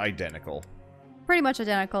was identical. Pretty much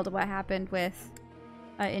identical to what happened with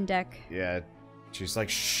Indek. Yeah. She's like,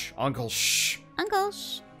 shh, Uncle, shh. Uncle,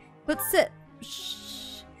 shh. But sit.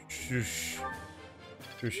 Shh. Shush.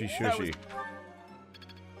 Shushy, shushy.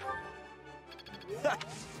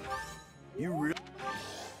 You really?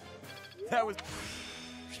 That was...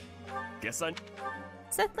 Guess I...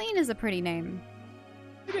 Sethleen is a pretty name.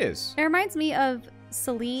 It is. It reminds me of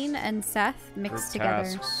Celine and Seth mixed together.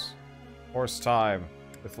 Tasks. Horse time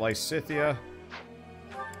with Lysithia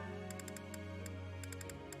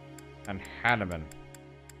and Hanneman.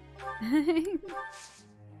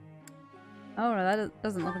 Oh no, that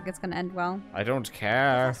doesn't look like it's gonna end well. I don't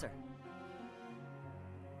care. Professor.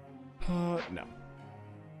 No.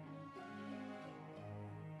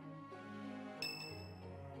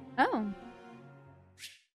 Oh.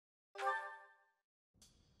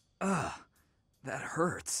 Ugh, that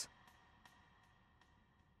hurts.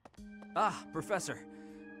 Ah, Professor.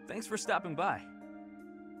 Thanks for stopping by.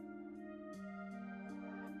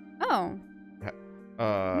 Oh.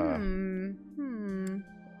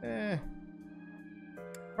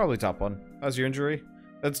 Probably top one. How's your injury?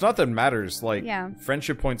 That's not that matters. Like, yeah.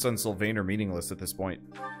 Friendship points on Sylvain are meaningless at this point.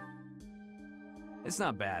 It's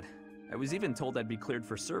not bad. I was even told I'd be cleared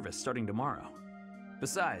for service starting tomorrow.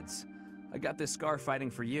 Besides, I got this scar fighting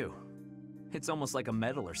for you. It's almost like a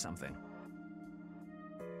medal or something.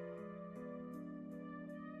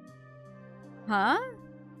 Huh?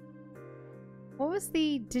 What was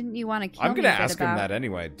the didn't you want to kill me? I'm gonna ask him about? that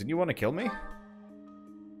anyway. Didn't you want to kill me?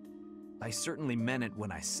 I certainly meant it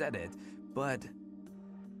when I said it, but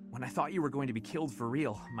when I thought you were going to be killed for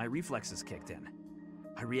real, my reflexes kicked in.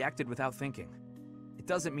 I reacted without thinking. It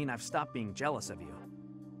doesn't mean I've stopped being jealous of you.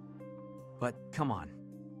 But come on,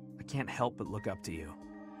 I can't help but look up to you.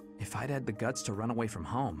 If I'd had the guts to run away from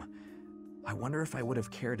home, I wonder if I would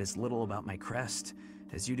have cared as little about my crest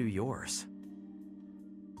as you do yours.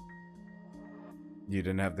 You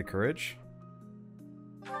didn't have the courage?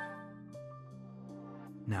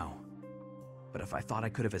 No. But if I thought I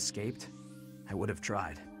could have escaped, I would have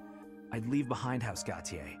tried. I'd leave behind House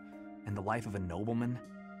Gautier, and the life of a nobleman,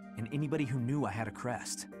 and anybody who knew I had a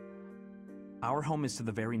crest. Our home is to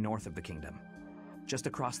the very north of the kingdom. Just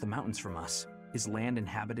across the mountains from us is land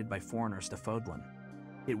inhabited by foreigners to Fódlan.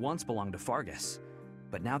 It once belonged to Fargus,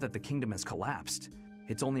 but now that the kingdom has collapsed,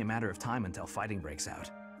 it's only a matter of time until fighting breaks out.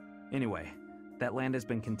 Anyway, that land has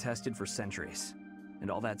been contested for centuries, and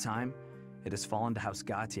all that time, it has fallen to House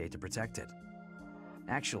Gautier to protect it.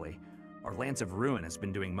 Actually, our Lance of Ruin has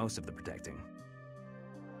been doing most of the protecting.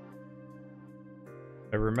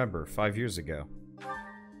 I remember, 5 years ago.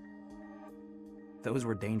 Those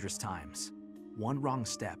were dangerous times. One wrong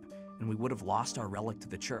step, and we would have lost our relic to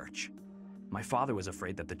the church. My father was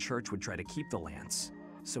afraid that the church would try to keep the lance,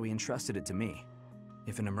 so he entrusted it to me.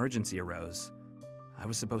 If an emergency arose, I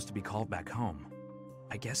was supposed to be called back home.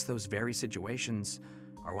 I guess those very situations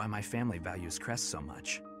are why my family values crests so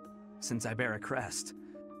much. Since I bear a crest,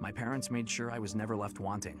 my parents made sure I was never left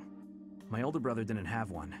wanting. My older brother didn't have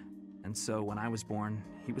one, and so when I was born,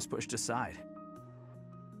 he was pushed aside.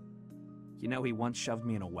 You know, he once shoved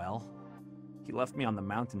me in a well. He left me on the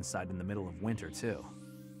mountainside in the middle of winter, too.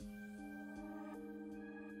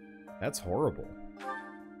 That's horrible.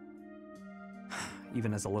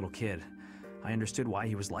 Even as a little kid, I understood why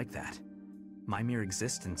he was like that. My mere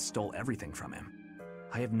existence stole everything from him.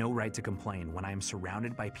 I have no right to complain when I am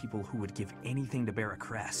surrounded by people who would give anything to bear a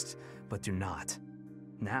crest, but do not.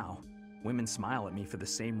 Now, women smile at me for the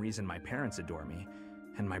same reason my parents adore me,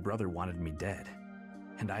 and my brother wanted me dead.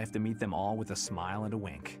 And I have to meet them all with a smile and a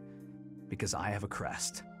wink, because I have a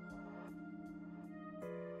crest.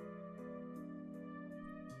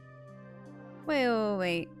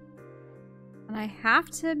 Wait. And I have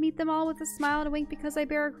to meet them all with a smile and a wink because I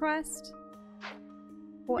bear a crest?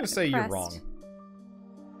 I'm gonna say you're wrong.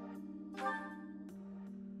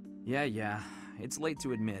 Yeah, it's late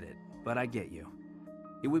to admit it, but I get you.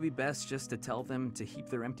 it would be best just to tell them to heap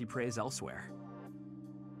their empty praise elsewhere.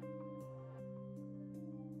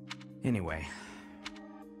 Anyway,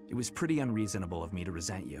 it was pretty unreasonable of me to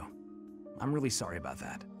resent you. I'm really sorry about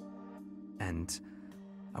that. And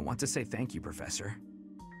I want to say thank you, Professor.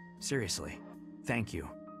 Seriously, thank you.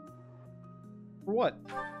 For what?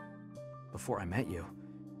 Before I met you,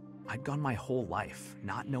 I'd gone my whole life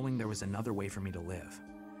not knowing there was another way for me to live.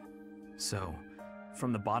 So,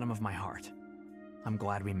 from the bottom of my heart, I'm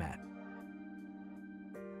glad we met.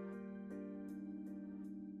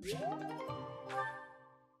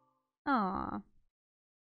 Aww.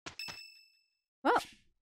 Well,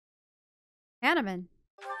 Hanneman,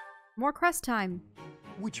 more crest time.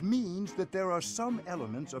 Which means that there are some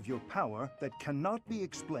elements of your power that cannot be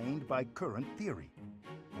explained by current theory.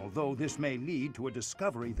 Although this may lead to a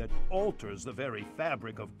discovery that alters the very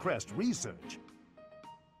fabric of crest research.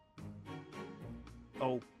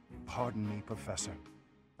 Oh, pardon me, Professor.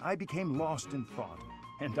 I became lost in thought,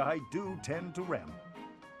 and I do tend to ramble.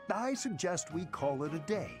 I suggest we call it a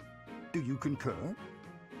day. Do you concur?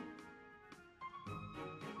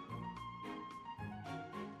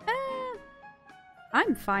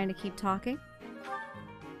 I'm fine to keep talking.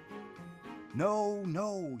 No,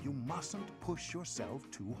 you mustn't push yourself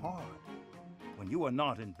too hard. When you are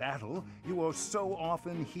not in battle, you are so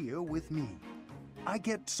often here with me. I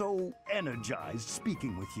get so energized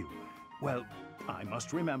speaking with you. Well, I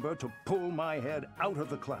must remember to pull my head out of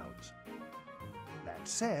the clouds. That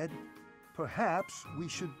said, perhaps we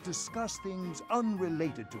should discuss things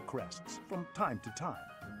unrelated to crests from time to time.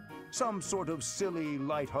 Some sort of silly,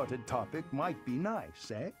 lighthearted topic might be nice,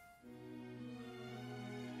 eh?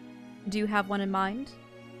 Do you have one in mind?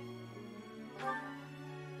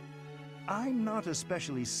 I'm not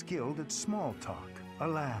especially skilled at small talk,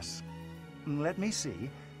 alas. Let me see.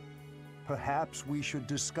 Perhaps we should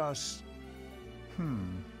discuss...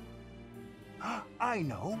 I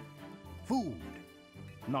know. Food.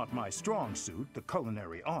 Not my strong suit, the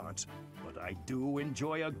culinary arts, but I do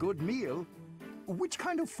enjoy a good meal. Which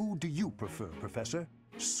kind of food do you prefer, Professor?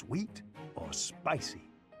 Sweet or spicy?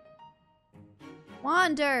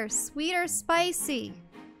 Wander, sweet or spicy?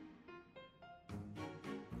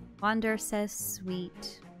 Wander says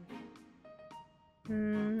sweet.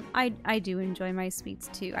 I do enjoy my sweets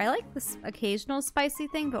too. I like this occasional spicy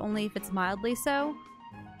thing, but only if it's mildly so.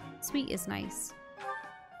 Sweet is nice.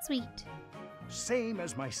 Sweet. Same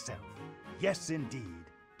as myself. Yes, indeed.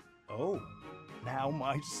 Oh, now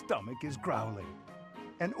my stomach is growling.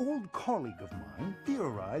 An old colleague of mine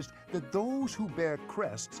theorized that those who bear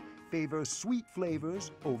crests favor sweet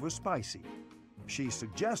flavors over spicy. She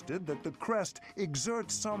suggested that the crest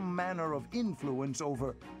exerts some manner of influence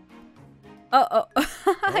over...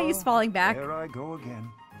 He's falling back. There I go again.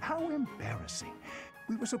 How embarrassing.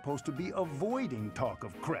 We were supposed to be avoiding talk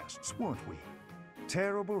of crests, weren't we?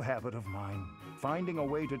 Terrible habit of mine, finding a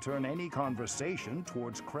way to turn any conversation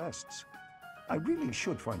towards crests. I really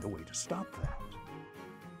should find a way to stop that.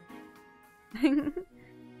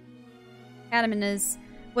 Hanneman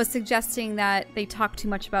was suggesting that they talk too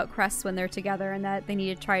much about crests when they're together and that they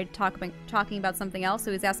need to try talking about something else.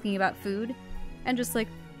 So he's asking about food and just like,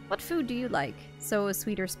 what food do you like? So is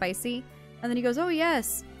sweet or spicy? And then he goes, oh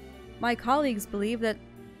yes, my colleagues believe that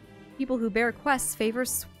people who bear quests favor...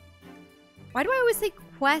 Why do I always say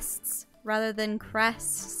quests rather than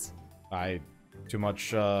crests? Too much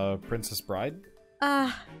Princess Bride?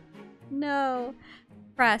 No.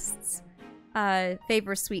 Crests.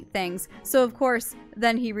 Favor sweet things. So of course,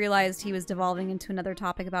 then he realized he was devolving into another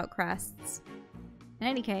topic about crests. In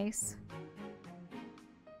any case.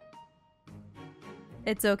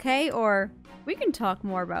 It's okay, or we can talk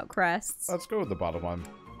more about crests. Let's go with the bottom one.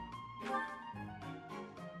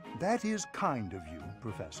 That is kind of you,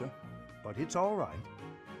 Professor, but it's all right.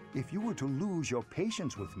 If you were to lose your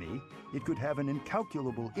patience with me, it could have an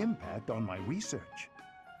incalculable impact on my research.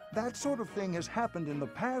 That sort of thing has happened in the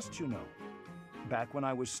past, you know. Back when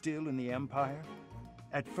I was still in the Empire.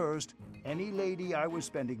 At first, any lady I was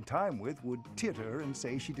spending time with would titter and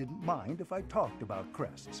say she didn't mind if I talked about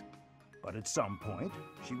crests. But at some point,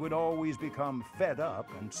 she would always become fed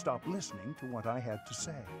up and stop listening to what I had to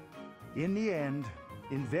say. In the end,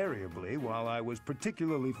 invariably, while I was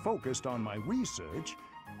particularly focused on my research,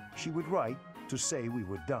 she would write to say we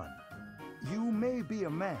were done. You may be a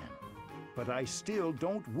man, but I still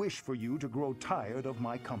don't wish for you to grow tired of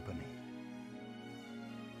my company.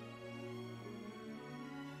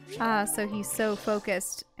 So he's so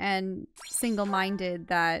focused and single-minded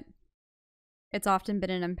that it's often been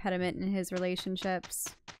an impediment in his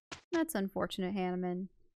relationships. That's unfortunate, Hanneman.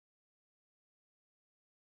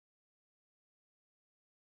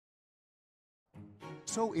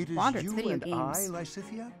 So it is Wander, you video and games. I,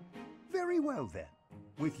 Lysithea? Very well then.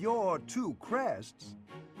 With your 2 crests...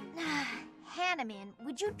 Hanneman,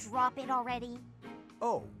 would you drop it already?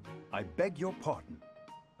 Oh, I beg your pardon.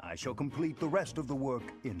 I shall complete the rest of the work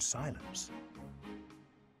in silence.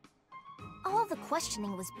 All the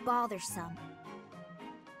questioning was bothersome.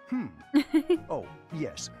 Oh,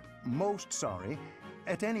 yes. Most sorry.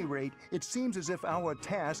 At any rate, it seems as if our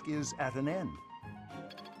task is at an end.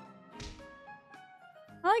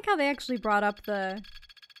 I like how they actually brought up the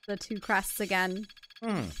 2 crests again.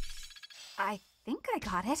 I think I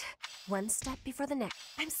got it. One step before the next.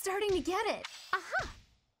 I'm starting to get it. Aha!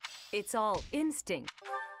 It's all instinct.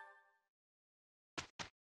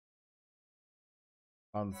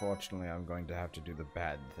 Unfortunately, I'm going to have to do the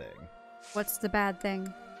bad thing. What's the bad thing?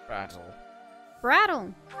 Battle.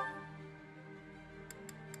 Brattle!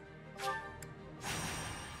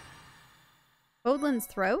 Fódlan's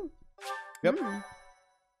throat? Yep.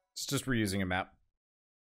 It's just reusing a map.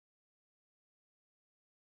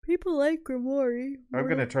 People like Grimoire. I'm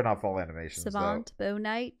going to turn off all animations, Savant, Bow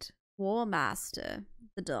Knight, War Master,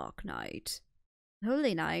 the Dark Knight,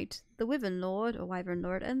 Holy Knight, the Wyvern Lord, or Wyvern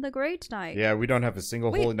Lord, and the Great Knight. Yeah, we don't have a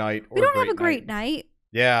single Holy Knight or we don't have a Great Knight.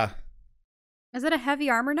 Yeah. Is it a heavy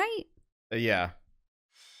armor knight? Yeah.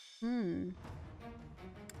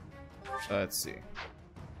 Let's see.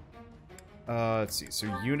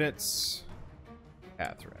 So units,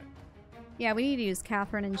 Catherine. Yeah, we need to use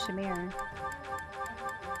Catherine and Shamir.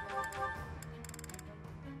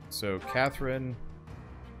 So Catherine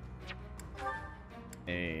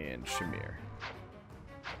and Shamir.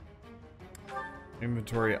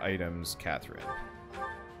 Inventory items, Catherine.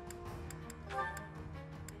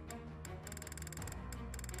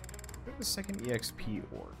 Get the second EXP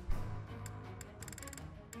orb.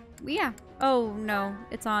 Yeah. Oh, no.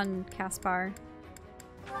 It's on Caspar.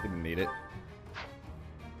 Didn't need it.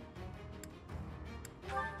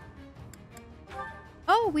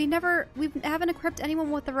 Oh, we haven't equipped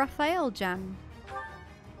anyone with the Raphael gem.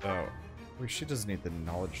 Oh. Well, she doesn't need the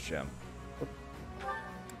knowledge gem.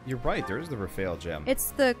 You're right, there is the Raphael gem.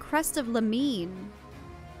 It's the Crest of Lamine.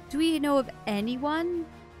 Do we know of anyone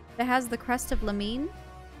that has the Crest of Lamine?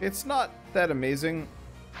 It's not that amazing.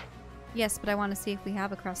 Yes, but I want to see if we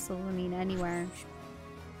have a Crest of Lamine anywhere.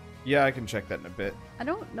 Yeah, I can check that in a bit. I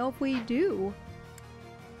don't know if we do.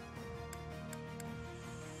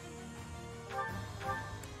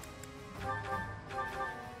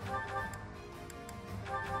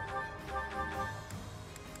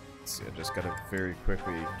 Let's see, I just gotta very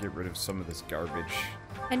quickly get rid of some of this garbage.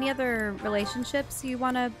 Any other relationships you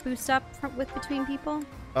want to boost up with between people?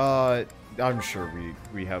 I'm sure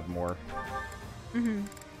we have more. Mm-hmm.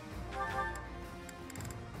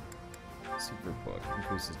 Secret book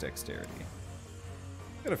increases dexterity.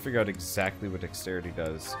 Gotta figure out exactly what dexterity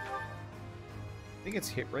does. I think it's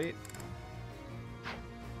hit rate.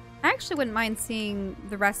 I actually wouldn't mind seeing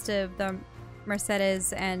the rest of the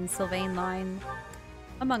Mercedes and Sylvain line,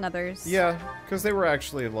 among others. Yeah, because they were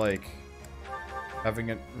actually, like,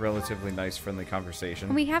 having a relatively nice, friendly conversation.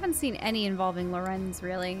 And we haven't seen any involving Lorenz,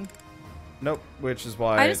 really. Nope, which is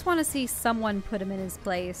why... I just want to see someone put him in his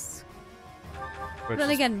place. But then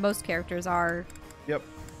again, most characters are... Yep.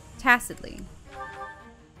 Tacitly.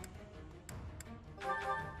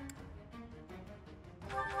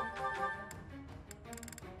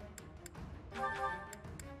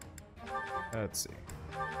 Let's see.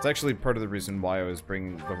 It's actually part of the reason why I was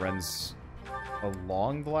bringing Lorenz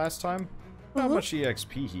along the last time. Not much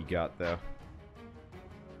EXP he got, though.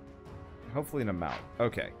 Hopefully an amount.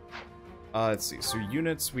 Okay. Let's see. So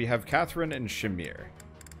units, we have Catherine and Shamir.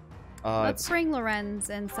 Let's bring Lorenz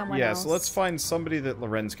and someone else. Yeah, so let's find somebody that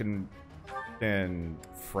Lorenz can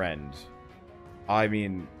friend. I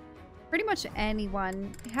mean... Pretty much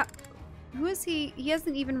anyone. Who is he? He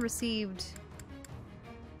hasn't even received...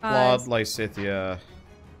 Claude, Lysithea.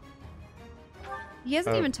 He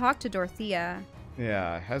hasn't even talked to Dorothea.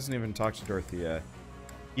 Yeah, hasn't even talked to Dorothea.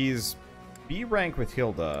 He's B rank with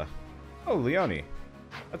Hilda. Oh, Leonie.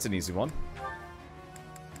 That's an easy one.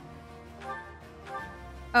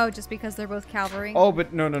 Oh, just because they're both cavalry? Oh,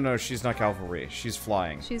 but no, she's not cavalry. She's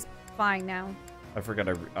flying. She's flying now. I forgot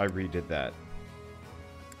I redid that.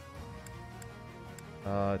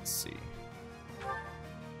 Let's see.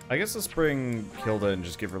 I guess let's bring Hilda and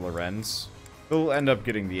just give her Lorenz. He'll end up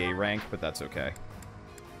getting the A rank, but that's okay.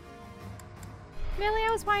 Really,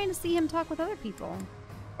 I was wanting to see him talk with other people.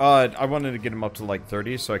 I wanted to get him up to like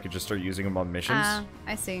 30 so I could just start using him on missions.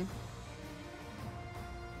 I see.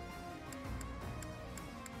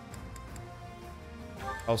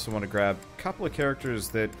 I also want to grab a couple of characters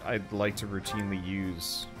that I'd like to routinely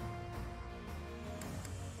use.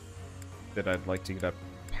 that I'd like to get up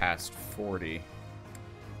past 40.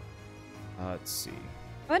 Let's see.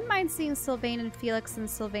 I wouldn't mind seeing Sylvain and Felix and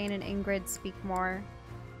Sylvain and Ingrid speak more.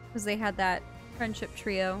 Because they had that friendship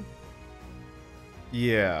trio.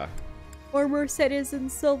 Yeah. Or Mercedes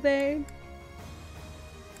and Sylvain.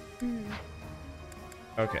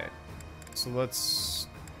 Okay. So let's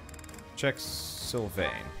check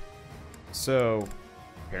Sylvain. So,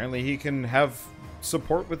 apparently he can have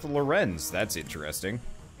support with the Lorenz. That's interesting.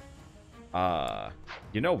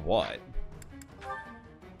 You know what?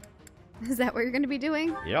 Is that what you're going to be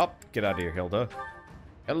doing? Yep. Get out of here, Hilda.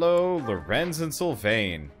 Hello, Lorenz and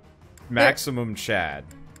Sylvain. Maximum Chad.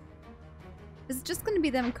 Is it just going to be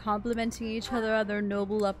them complimenting each other on their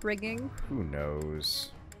noble upbringing? Who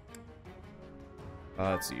knows?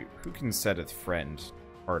 Let's see. Who can set a friend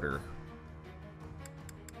harder?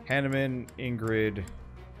 Hanneman, Ingrid.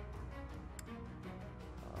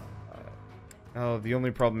 Oh, the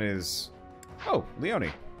only problem is... Oh,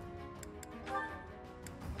 Leonie.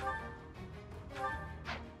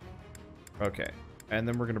 Okay. And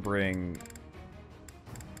then we're going to bring...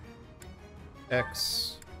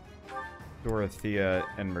 X, Dorothea,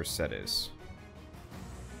 and Mercedes.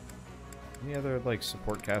 Any other, like,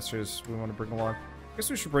 support casters we want to bring along? I guess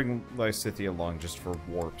we should bring Lysithea along just for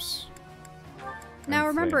warps. Now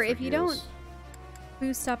remember, if you don't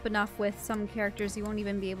boost up enough with some characters, you won't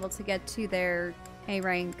even be able to get to their A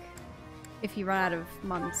rank if you run out of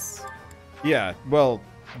months. Yeah, well,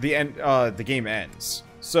 the game ends.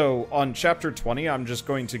 So on chapter 20, I'm just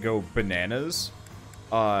going to go bananas.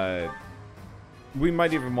 We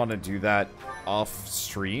might even want to do that off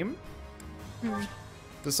stream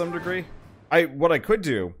to some degree. What I could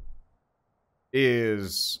do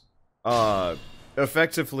is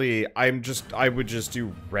effectively I would just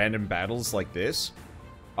do random battles like this,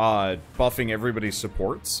 buffing everybody's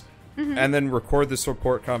supports, and then record the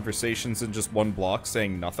support conversations in just one block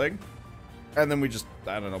saying nothing, and then we just,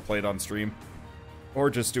 I don't know, play it on stream, or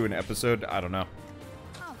just do an episode. I don't know.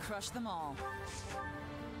 I'll crush them all.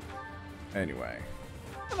 Anyway,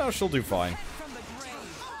 no, she'll do fine. From the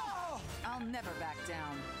grave. I'll never back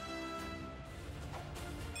down.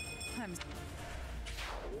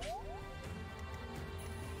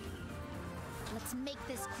 Let's make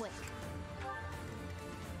this quick.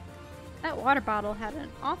 That water bottle had an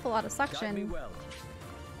awful lot of suction. Well.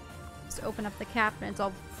 Just open up the cap and it's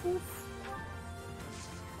all poof.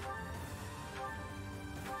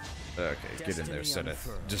 Okay, get in there, Seth.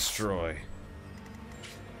 Destroy.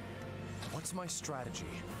 What's my strategy?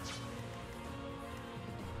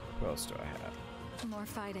 What else do I have? More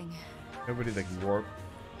fighting. Nobody that can warp.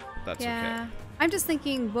 That's yeah. okay. I'm just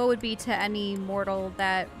thinking, what would be to any mortal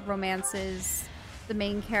that romances the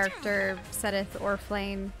main character, Sedith or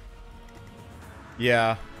Flame?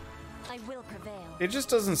 Yeah. I will prevail. It just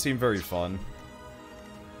doesn't seem very fun.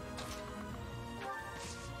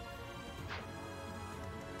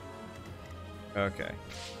 Okay.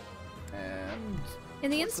 And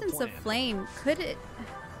in the instance of Flame, could it...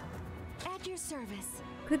 At your service.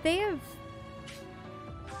 Could they have...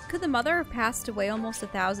 Could the mother have passed away almost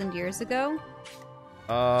 1,000 years ago?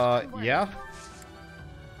 Yeah.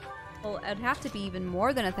 Well, it'd have to be even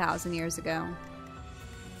more than 1,000 years ago.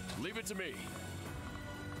 Leave it to me.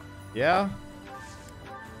 Yeah.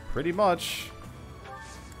 Pretty much.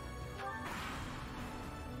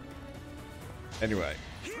 Anyway.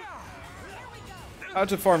 How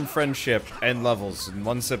to farm friendship and levels in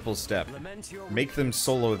one simple step. Make them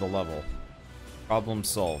solo the level. Problem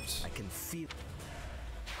solved. I can feel.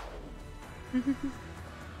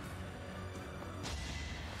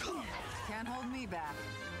 Can't hold me back.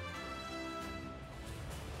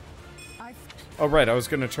 Oh right, I was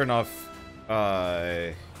gonna turn off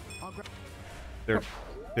their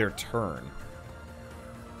turn.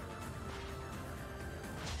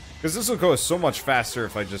 Because this will go so much faster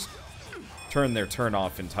if I just turn their turn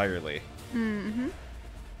off entirely. Well,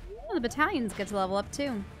 the battalions get to level up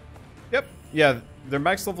too. Yep. Yeah, their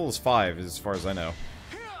max level is 5 as far as I know.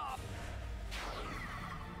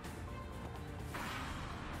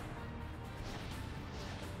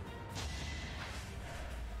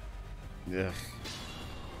 Ugh.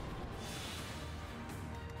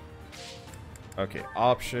 Okay,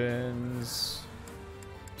 options.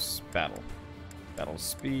 Battle. Battle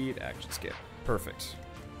speed, action skip. Perfect.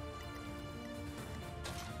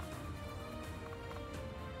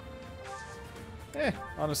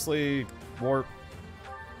 Honestly, warp.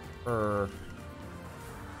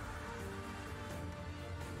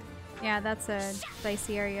 Yeah, that's a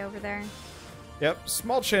dicey area over there. Yep,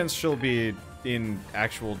 small chance she'll be in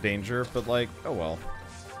actual danger, but like, oh well.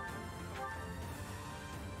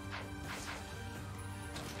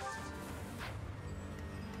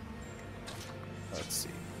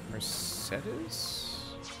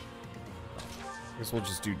 Guess we'll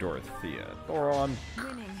just do Dorothea. Thoron.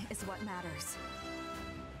 Winning is what matters.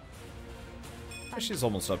 She's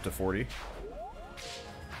almost up to 40.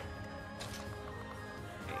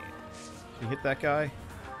 Can you hit that guy?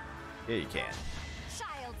 Yeah, you can.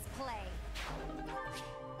 Child's play.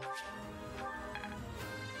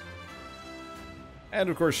 And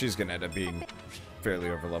of course, she's gonna end up being fairly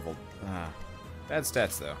overleveled. Bad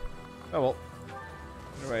stats, though. Oh well.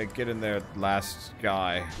 Anyway, get in there, last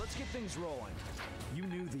guy. Let's get things rolling. You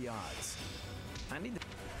knew the odds. I need to...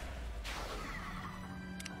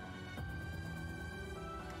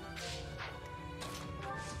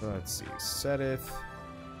 Let's see. Seteth.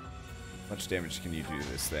 How much damage can you do to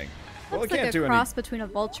this thing? Well, Looks it can't like do a any. cross between a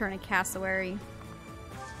vulture and a cassowary.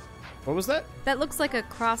 What was that? That looks like a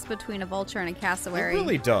cross between a vulture and a cassowary. It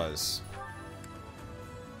really does.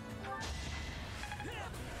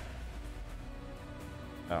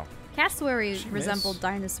 Oh. Cassowary She resembled missed?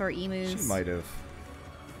 dinosaur emus. She might have.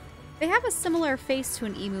 They have a similar face to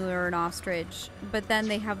an emu or an ostrich, but then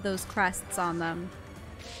they have those crests on them.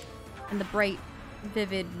 And the bright,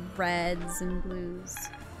 vivid reds and blues.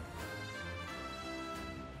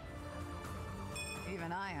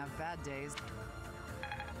 Even I have bad days.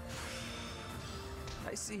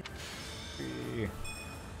 I see.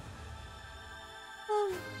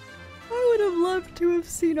 Oh, I would have loved to have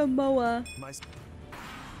seen a moa.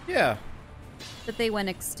 Yeah. But they went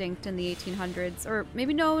extinct in the 1800s. Or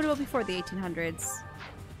maybe no, before the 1800s.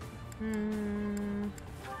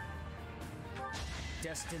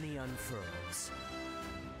 Destiny unfurls.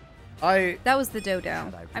 That was the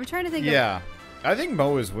dodo. I'm trying to think of... Yeah. I think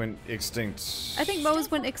moas went extinct. I think moas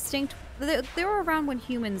went extinct. They were around when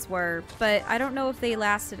humans were, but I don't know if they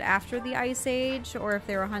lasted after the Ice Age or if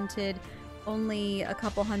they were hunted only a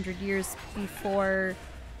couple hundred years before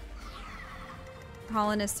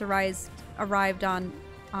colonists arrived on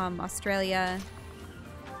Australia.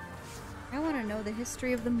 I want to know the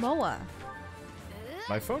history of the moa.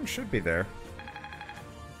 My phone should be there.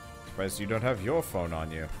 Surprised you don't have your phone on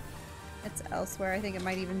you. It's elsewhere. I think it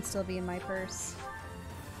might even still be in my purse.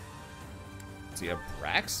 Let's see,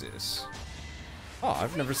 Abraxas. Oh,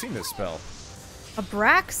 I've never seen this spell.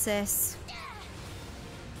 Abraxas.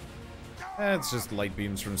 It's just light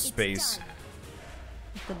beams from space.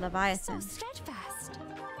 The Leviathan. So steadfast.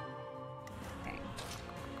 Okay.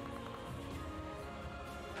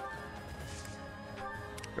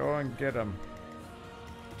 Go and get him.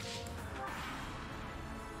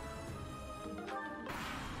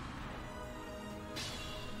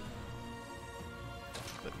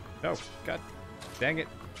 No, god dang it.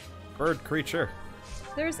 Bird creature.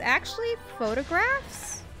 There's actually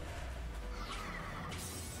photographs?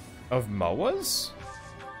 Of moas?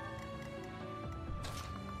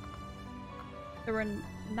 There were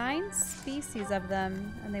 9 species of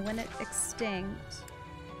them, and they went extinct.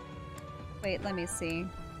 Wait, let me see.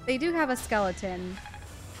 They do have a skeleton.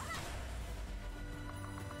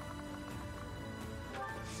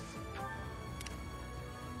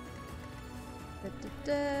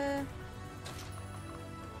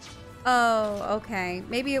 Oh, okay.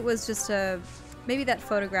 Maybe it was just maybe that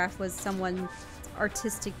photograph was someone's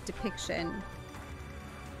artistic depiction.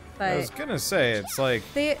 But I was gonna say, it's like...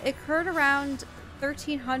 It occurred around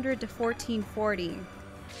 1300 to 1440.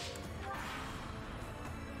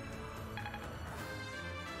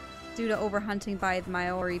 Due to overhunting by the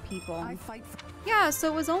Maori people. Yeah, so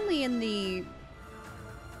it was only in the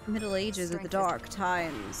Middle Ages of the Dark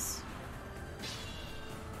Times.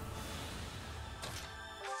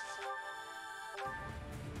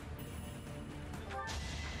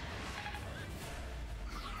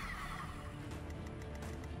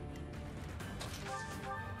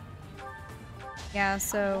 Yeah,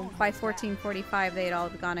 so by 1445 they had all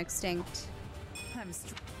gone extinct.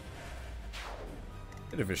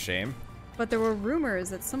 Bit of a shame. But there were rumors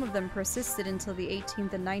that some of them persisted until the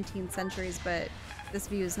 18th and 19th centuries, but this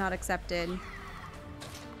view is not accepted.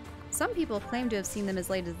 Some people claim to have seen them as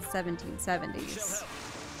late as the 1770s.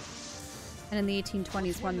 And in the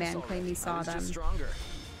 1820s, one man claimed he saw them.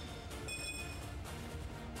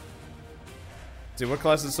 See, what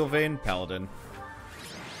class is Sylvain? Paladin.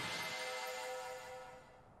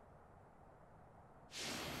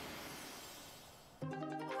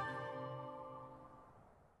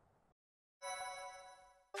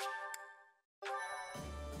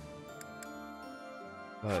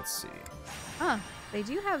 Let's see. Huh. They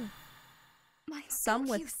do have some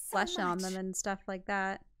with flesh on them and stuff like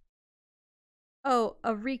that. Oh,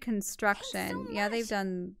 a reconstruction. Yeah, they've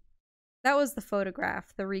done... That was the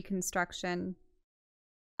photograph, the reconstruction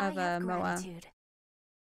of a moa.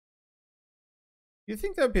 You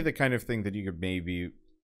think that would be the kind of thing that you could maybe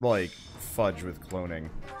like, fudge with cloning.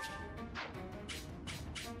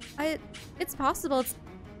 It's possible. It's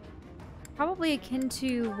probably akin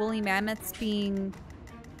to woolly mammoths being,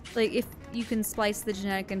 like, if you can splice the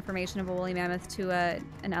genetic information of a woolly mammoth to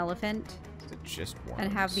an elephant. Is it just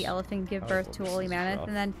and have the elephant give birth to a woolly mammoth, rough.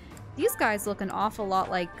 and then these guys look an awful lot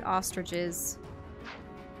like ostriches.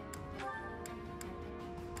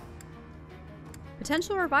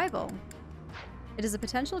 Potential revival. It is a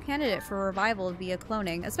potential candidate for revival via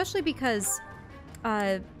cloning, especially because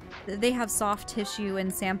they have soft tissue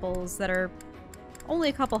and samples that are only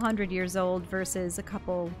a couple hundred years old versus a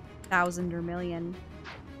couple thousand or million.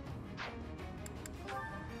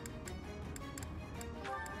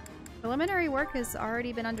 Preliminary work has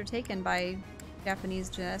already been undertaken by Japanese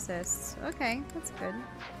geneticists. Okay, that's good.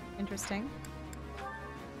 Interesting.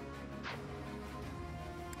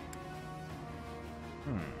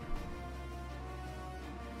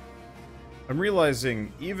 I'm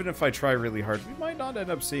realizing, even if I try really hard, we might not end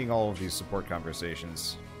up seeing all of these support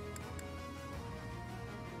conversations.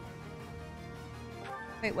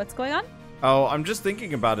 Wait, what's going on? Oh, I'm just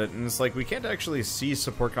thinking about it, and it's like, we can't actually see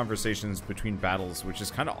support conversations between battles, which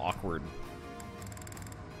is kind of awkward.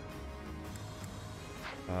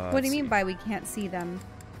 What do you mean by we can't see them?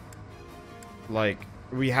 Like,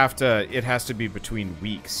 we have to, it has to be between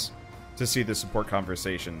weeks to see the support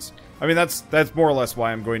conversations. I mean, that's more or less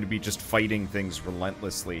why I'm going to be just fighting things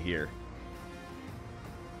relentlessly here.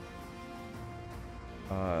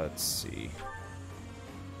 Let's see.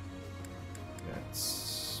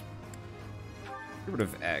 Let's get rid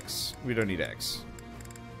of X. We don't need X.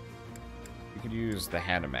 We could use the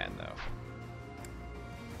Hanuman, though.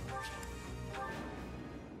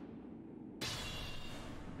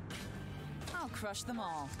 I'll crush them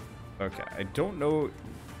all. Okay, I don't know.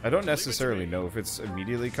 I don't necessarily know if it's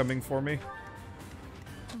immediately coming for me.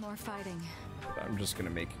 More fighting. But I'm just gonna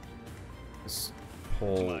make this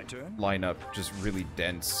whole lineup just really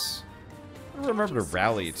dense. I remember to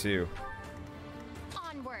rally too.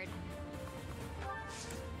 Onward.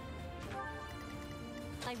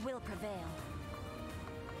 I will prevail.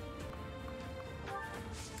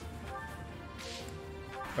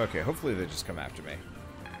 Okay, hopefully they just come after me.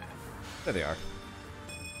 There they are.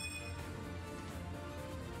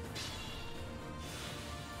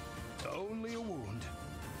 Only a wound.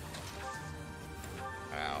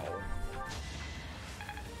 Ow.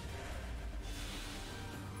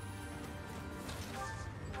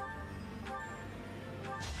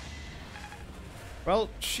 Well,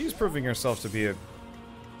 she's proving herself to be a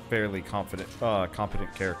fairly competent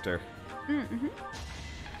character. Mm-hmm.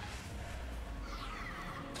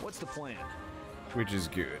 What's the plan? Which is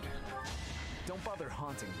good. Don't bother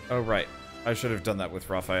haunting me. Oh, right. I should have done that with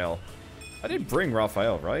Raphael. I did bring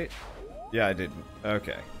Raphael, right? Yeah, I didn't.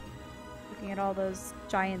 Okay. Looking at all those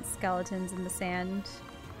giant skeletons in the sand.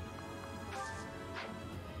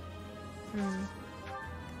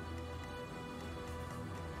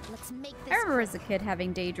 Let's make I this. remember as a kid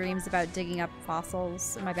having daydreams about digging up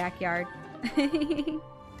fossils in my backyard.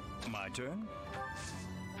 My turn.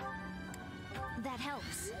 That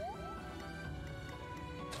helps.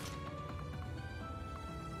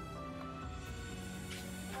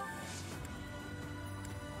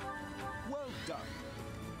 Well done.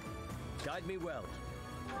 Guide me well.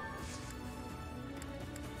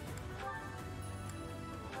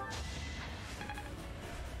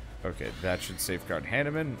 Okay, that should safeguard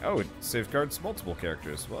Hanuman. Oh, it safeguards multiple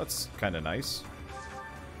characters. Well, that's kind of nice.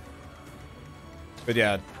 But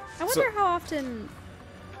yeah. I wonder how often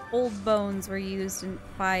old bones were used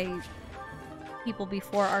by people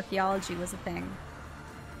before archaeology was a thing.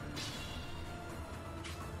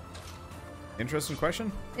 Interesting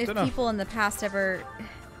question. If Dunno. people in the past ever...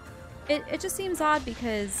 It just seems odd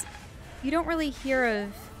because you don't really hear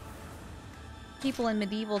of people in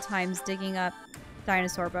medieval times digging up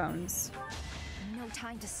dinosaur bones. No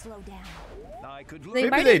time to slow down. I could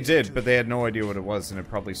Maybe they did, but they had no idea what it was, and it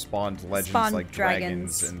probably spawned legends like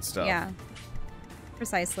dragons dragons and stuff. Yeah,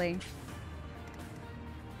 precisely.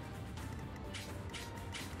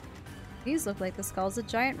 These look like the skulls of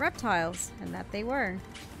giant reptiles, and that they were.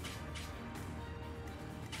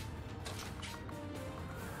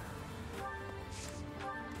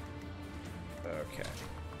 Okay.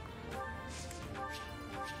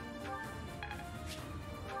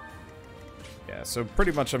 Yeah, so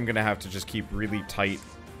pretty much I'm gonna have to just keep really tight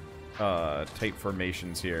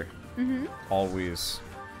formations here. Mm-hmm. Always.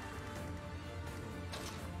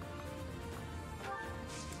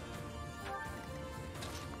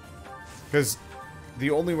 Because the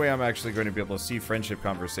only way I'm actually going to be able to see friendship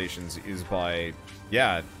conversations is by,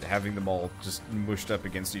 yeah, having them all just mushed up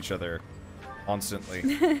against each other constantly.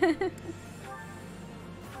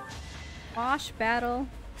 Wash battle.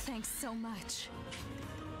 Thanks so much.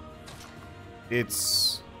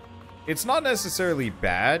 It's not necessarily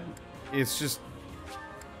bad. It's just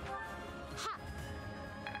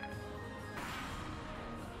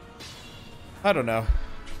I don't know.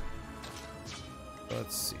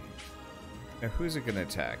 Let's see. Now who's it gonna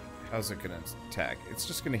attack? How's it gonna attack? It's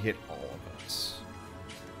just gonna hit all of us.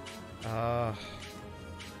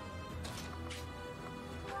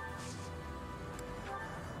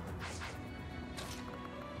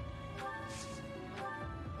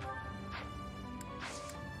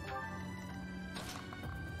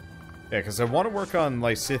 Yeah, because I want to work on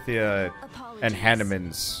Lysithea and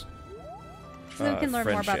Hanneman's So we can learn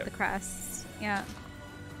more about friendship. the crests. Yeah.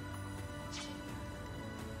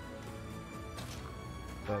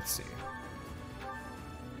 Let's see.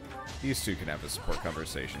 These two can have a support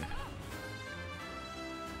conversation.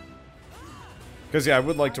 Because, yeah, I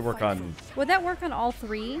would like to work on... Would that work on all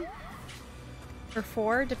 3? Or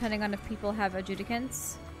 4, depending on if people have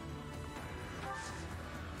adjudicants?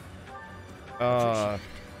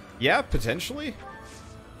 Yeah, potentially.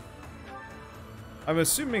 I'm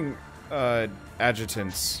assuming,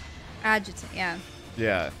 adjutants... Adjutant, yeah.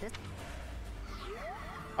 Yeah.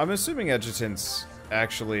 I'm assuming adjutants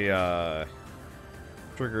actually,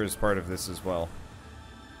 trigger as part of this as well.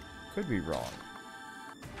 Could be wrong.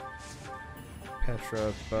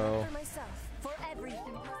 Petra, bow.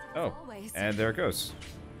 Oh, and there it goes.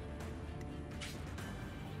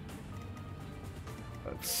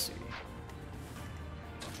 Let's see.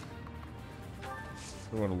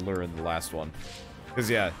 I want to learn the last one. Because,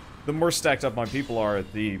 yeah, the more stacked up my people are,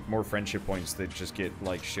 the more friendship points that just get,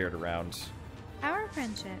 like, shared around. Our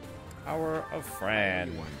friendship. Power of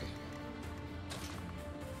friend.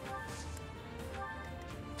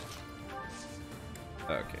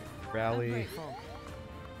 Okay, rally.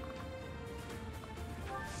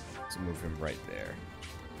 Let's move him right there.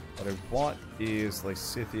 What I want is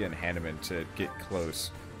Lysithea and Hanneman to get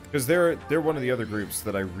close. Because they're one of the other groups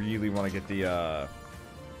that I really want to get the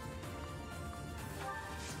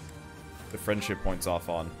friendship points off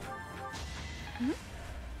on.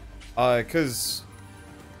 Because...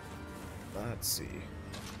 Let's see.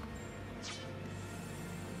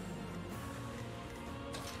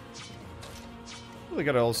 Really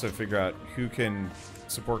gotta also figure out who can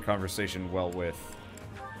support conversation well with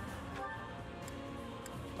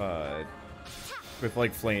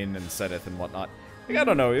like Flane and Sedith and whatnot. Like, I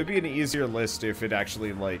don't know, it'd be an easier list if it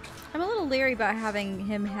actually, like... I'm a little leery about having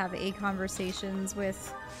him have A conversations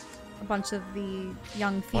with a bunch of the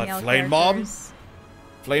young female What, Flame Mom? characters.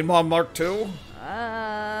 Flame Mom Mark II?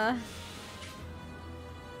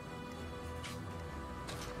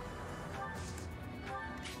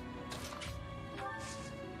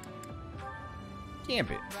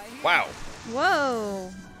 Gambit. Wow.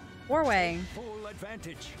 Whoa. 4-way. Full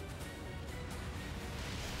advantage.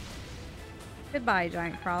 Goodbye,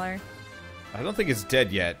 giant crawler. I don't think it's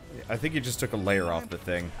dead yet. I think he just took a layer off the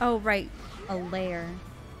thing. Oh, right. A layer.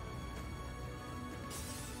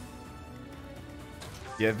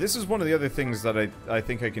 Yeah, this is one of the other things that I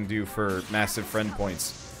think I can do for massive friend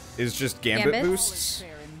points. Is just Gambit boosts.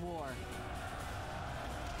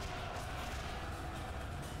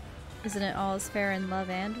 Isn't it all as fair in love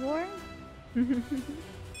and war?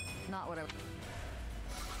 Not what I...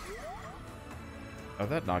 Oh,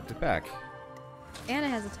 that knocked it back. Anna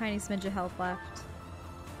has a tiny smidge of health left.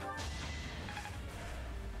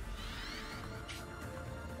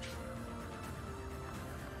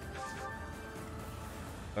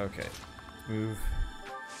 Okay. Move.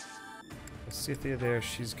 Lysithea there.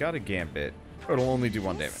 She's got a Gambit. But it'll only do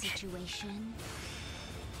 1 damage. Situation.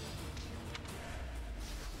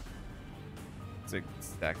 That's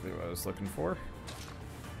exactly what I was looking for.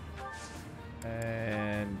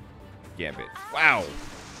 And... Gambit. Wow!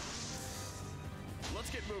 Let's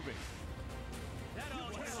get moving.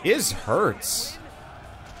 His hurts.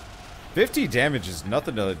 50 damage is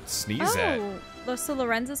nothing to sneeze at. So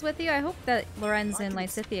Lorenz is with you? I hope that Lorenz and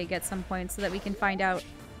Lysithea get some points so that we can find out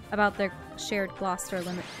about their shared Gloucester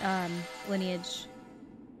lineage.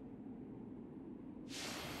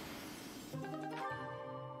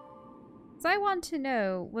 So I want to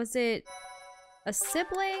know, was it a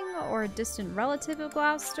sibling or a distant relative of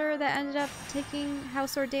Gloucester that ended up taking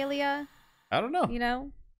House Ordalia? I don't know. You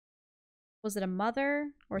know? Was it a mother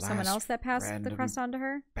or someone else that passed the crest on to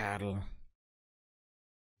her? Battle.